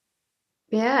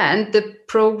and the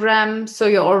program. So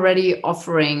you're already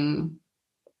offering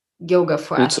yoga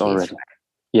for it's athletes, already, right?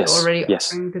 yes, offering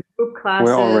the group classes.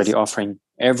 We're already offering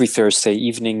every Thursday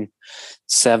evening,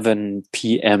 7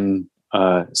 p.m.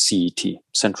 CET,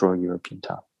 Central European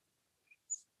Time.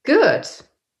 Good.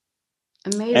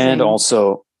 Amazing. And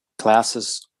also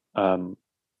classes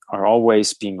are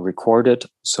always being recorded.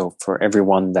 So for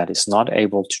everyone that is not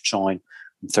able to join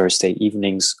on Thursday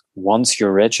evenings, once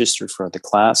you're registered for the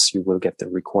class, you will get the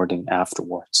recording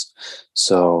afterwards.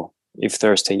 So if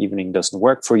Thursday evening doesn't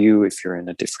work for you, if you're in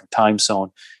a different time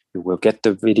zone, you will get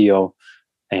the video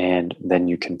and then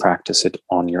you can practice it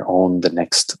on your own the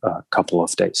next couple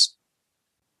of days.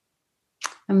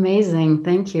 Amazing.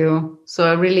 Thank you. So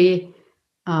I really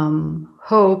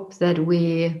hope that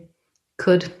we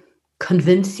could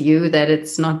convince you that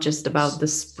it's not just about the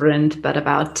sprint, but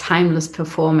about timeless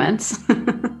performance.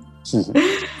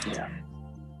 Yeah.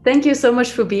 Thank you so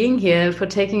much for being here, for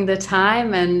taking the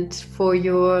time, and for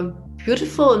your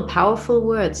beautiful and powerful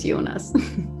words, Jonas.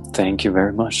 Thank you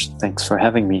very much. Thanks for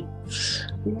having me.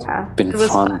 Yeah, it's been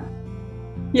fun.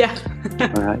 Yeah.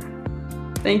 All right.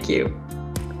 Thank you.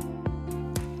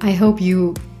 I hope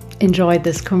you enjoyed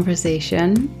this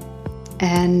conversation,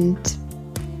 and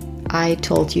I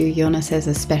told you Jonas has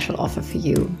a special offer for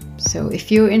you. So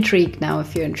if you're intrigued now,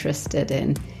 if you're interested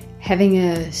in having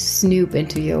a snoop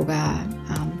into yoga,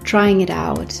 trying it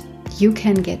out, you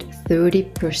can get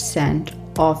 30%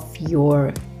 off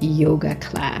your yoga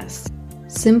class.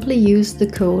 Simply use the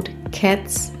code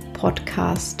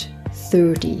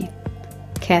CATSPODCAST30.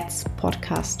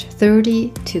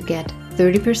 CATSPODCAST30 to get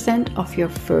 30% off your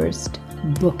first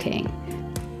booking.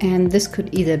 And this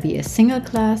could either be a single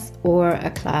class or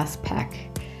a class pack.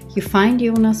 You find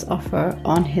Jonas' offer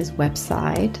on his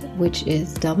website, which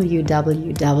is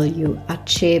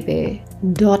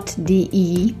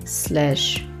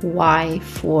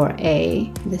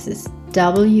www.acebe.de/y4a. This is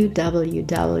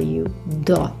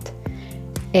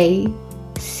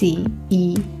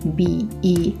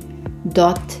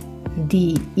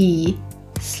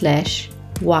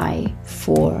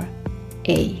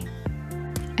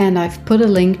And I've put a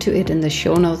link to it in the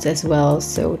show notes as well.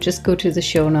 So just go to the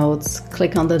show notes,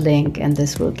 click on the link, and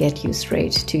this will get you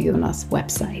straight to Jonas'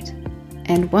 website.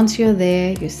 And once you're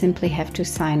there, you simply have to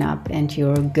sign up and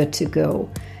you're good to go.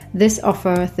 This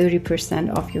offer,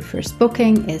 30% off your first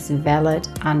booking, is valid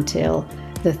until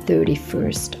the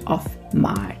 31st of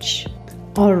March.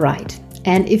 All right.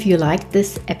 And if you liked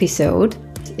this episode,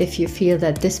 if you feel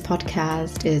that this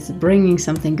podcast is bringing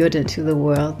something good into the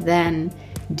world, then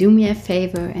do me a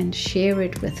favor and share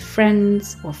it with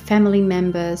friends or family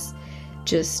members.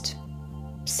 Just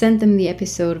send them the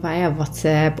episode via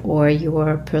WhatsApp or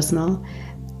your personal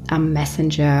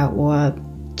messenger, or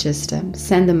just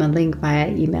send them a link via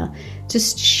email.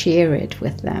 Just share it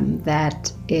with them.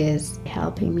 That is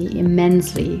helping me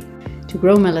immensely to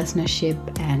grow my listenership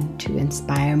and to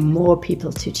inspire more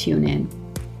people to tune in.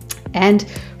 And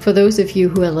for those of you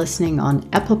who are listening on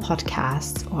Apple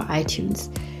Podcasts or iTunes,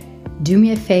 do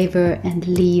me a favor and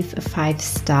leave a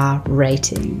 5-star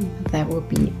rating. That would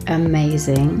be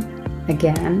amazing.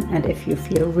 Again, and if you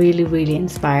feel really, really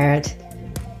inspired,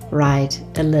 write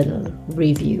a little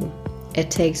review.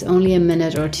 It takes only a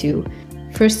minute or two.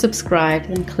 First subscribe,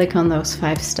 then click on those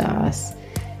 5 stars,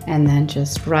 and then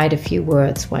just write a few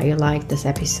words why you like this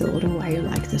episode or why you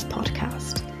like this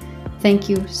podcast. Thank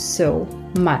you so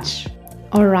much.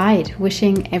 All right,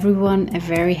 wishing everyone a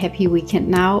very happy weekend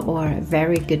now, or a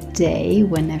very good day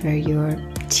whenever you're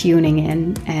tuning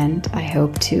in, and I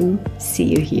hope to see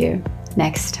you here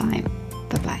next time.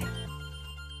 Bye-bye.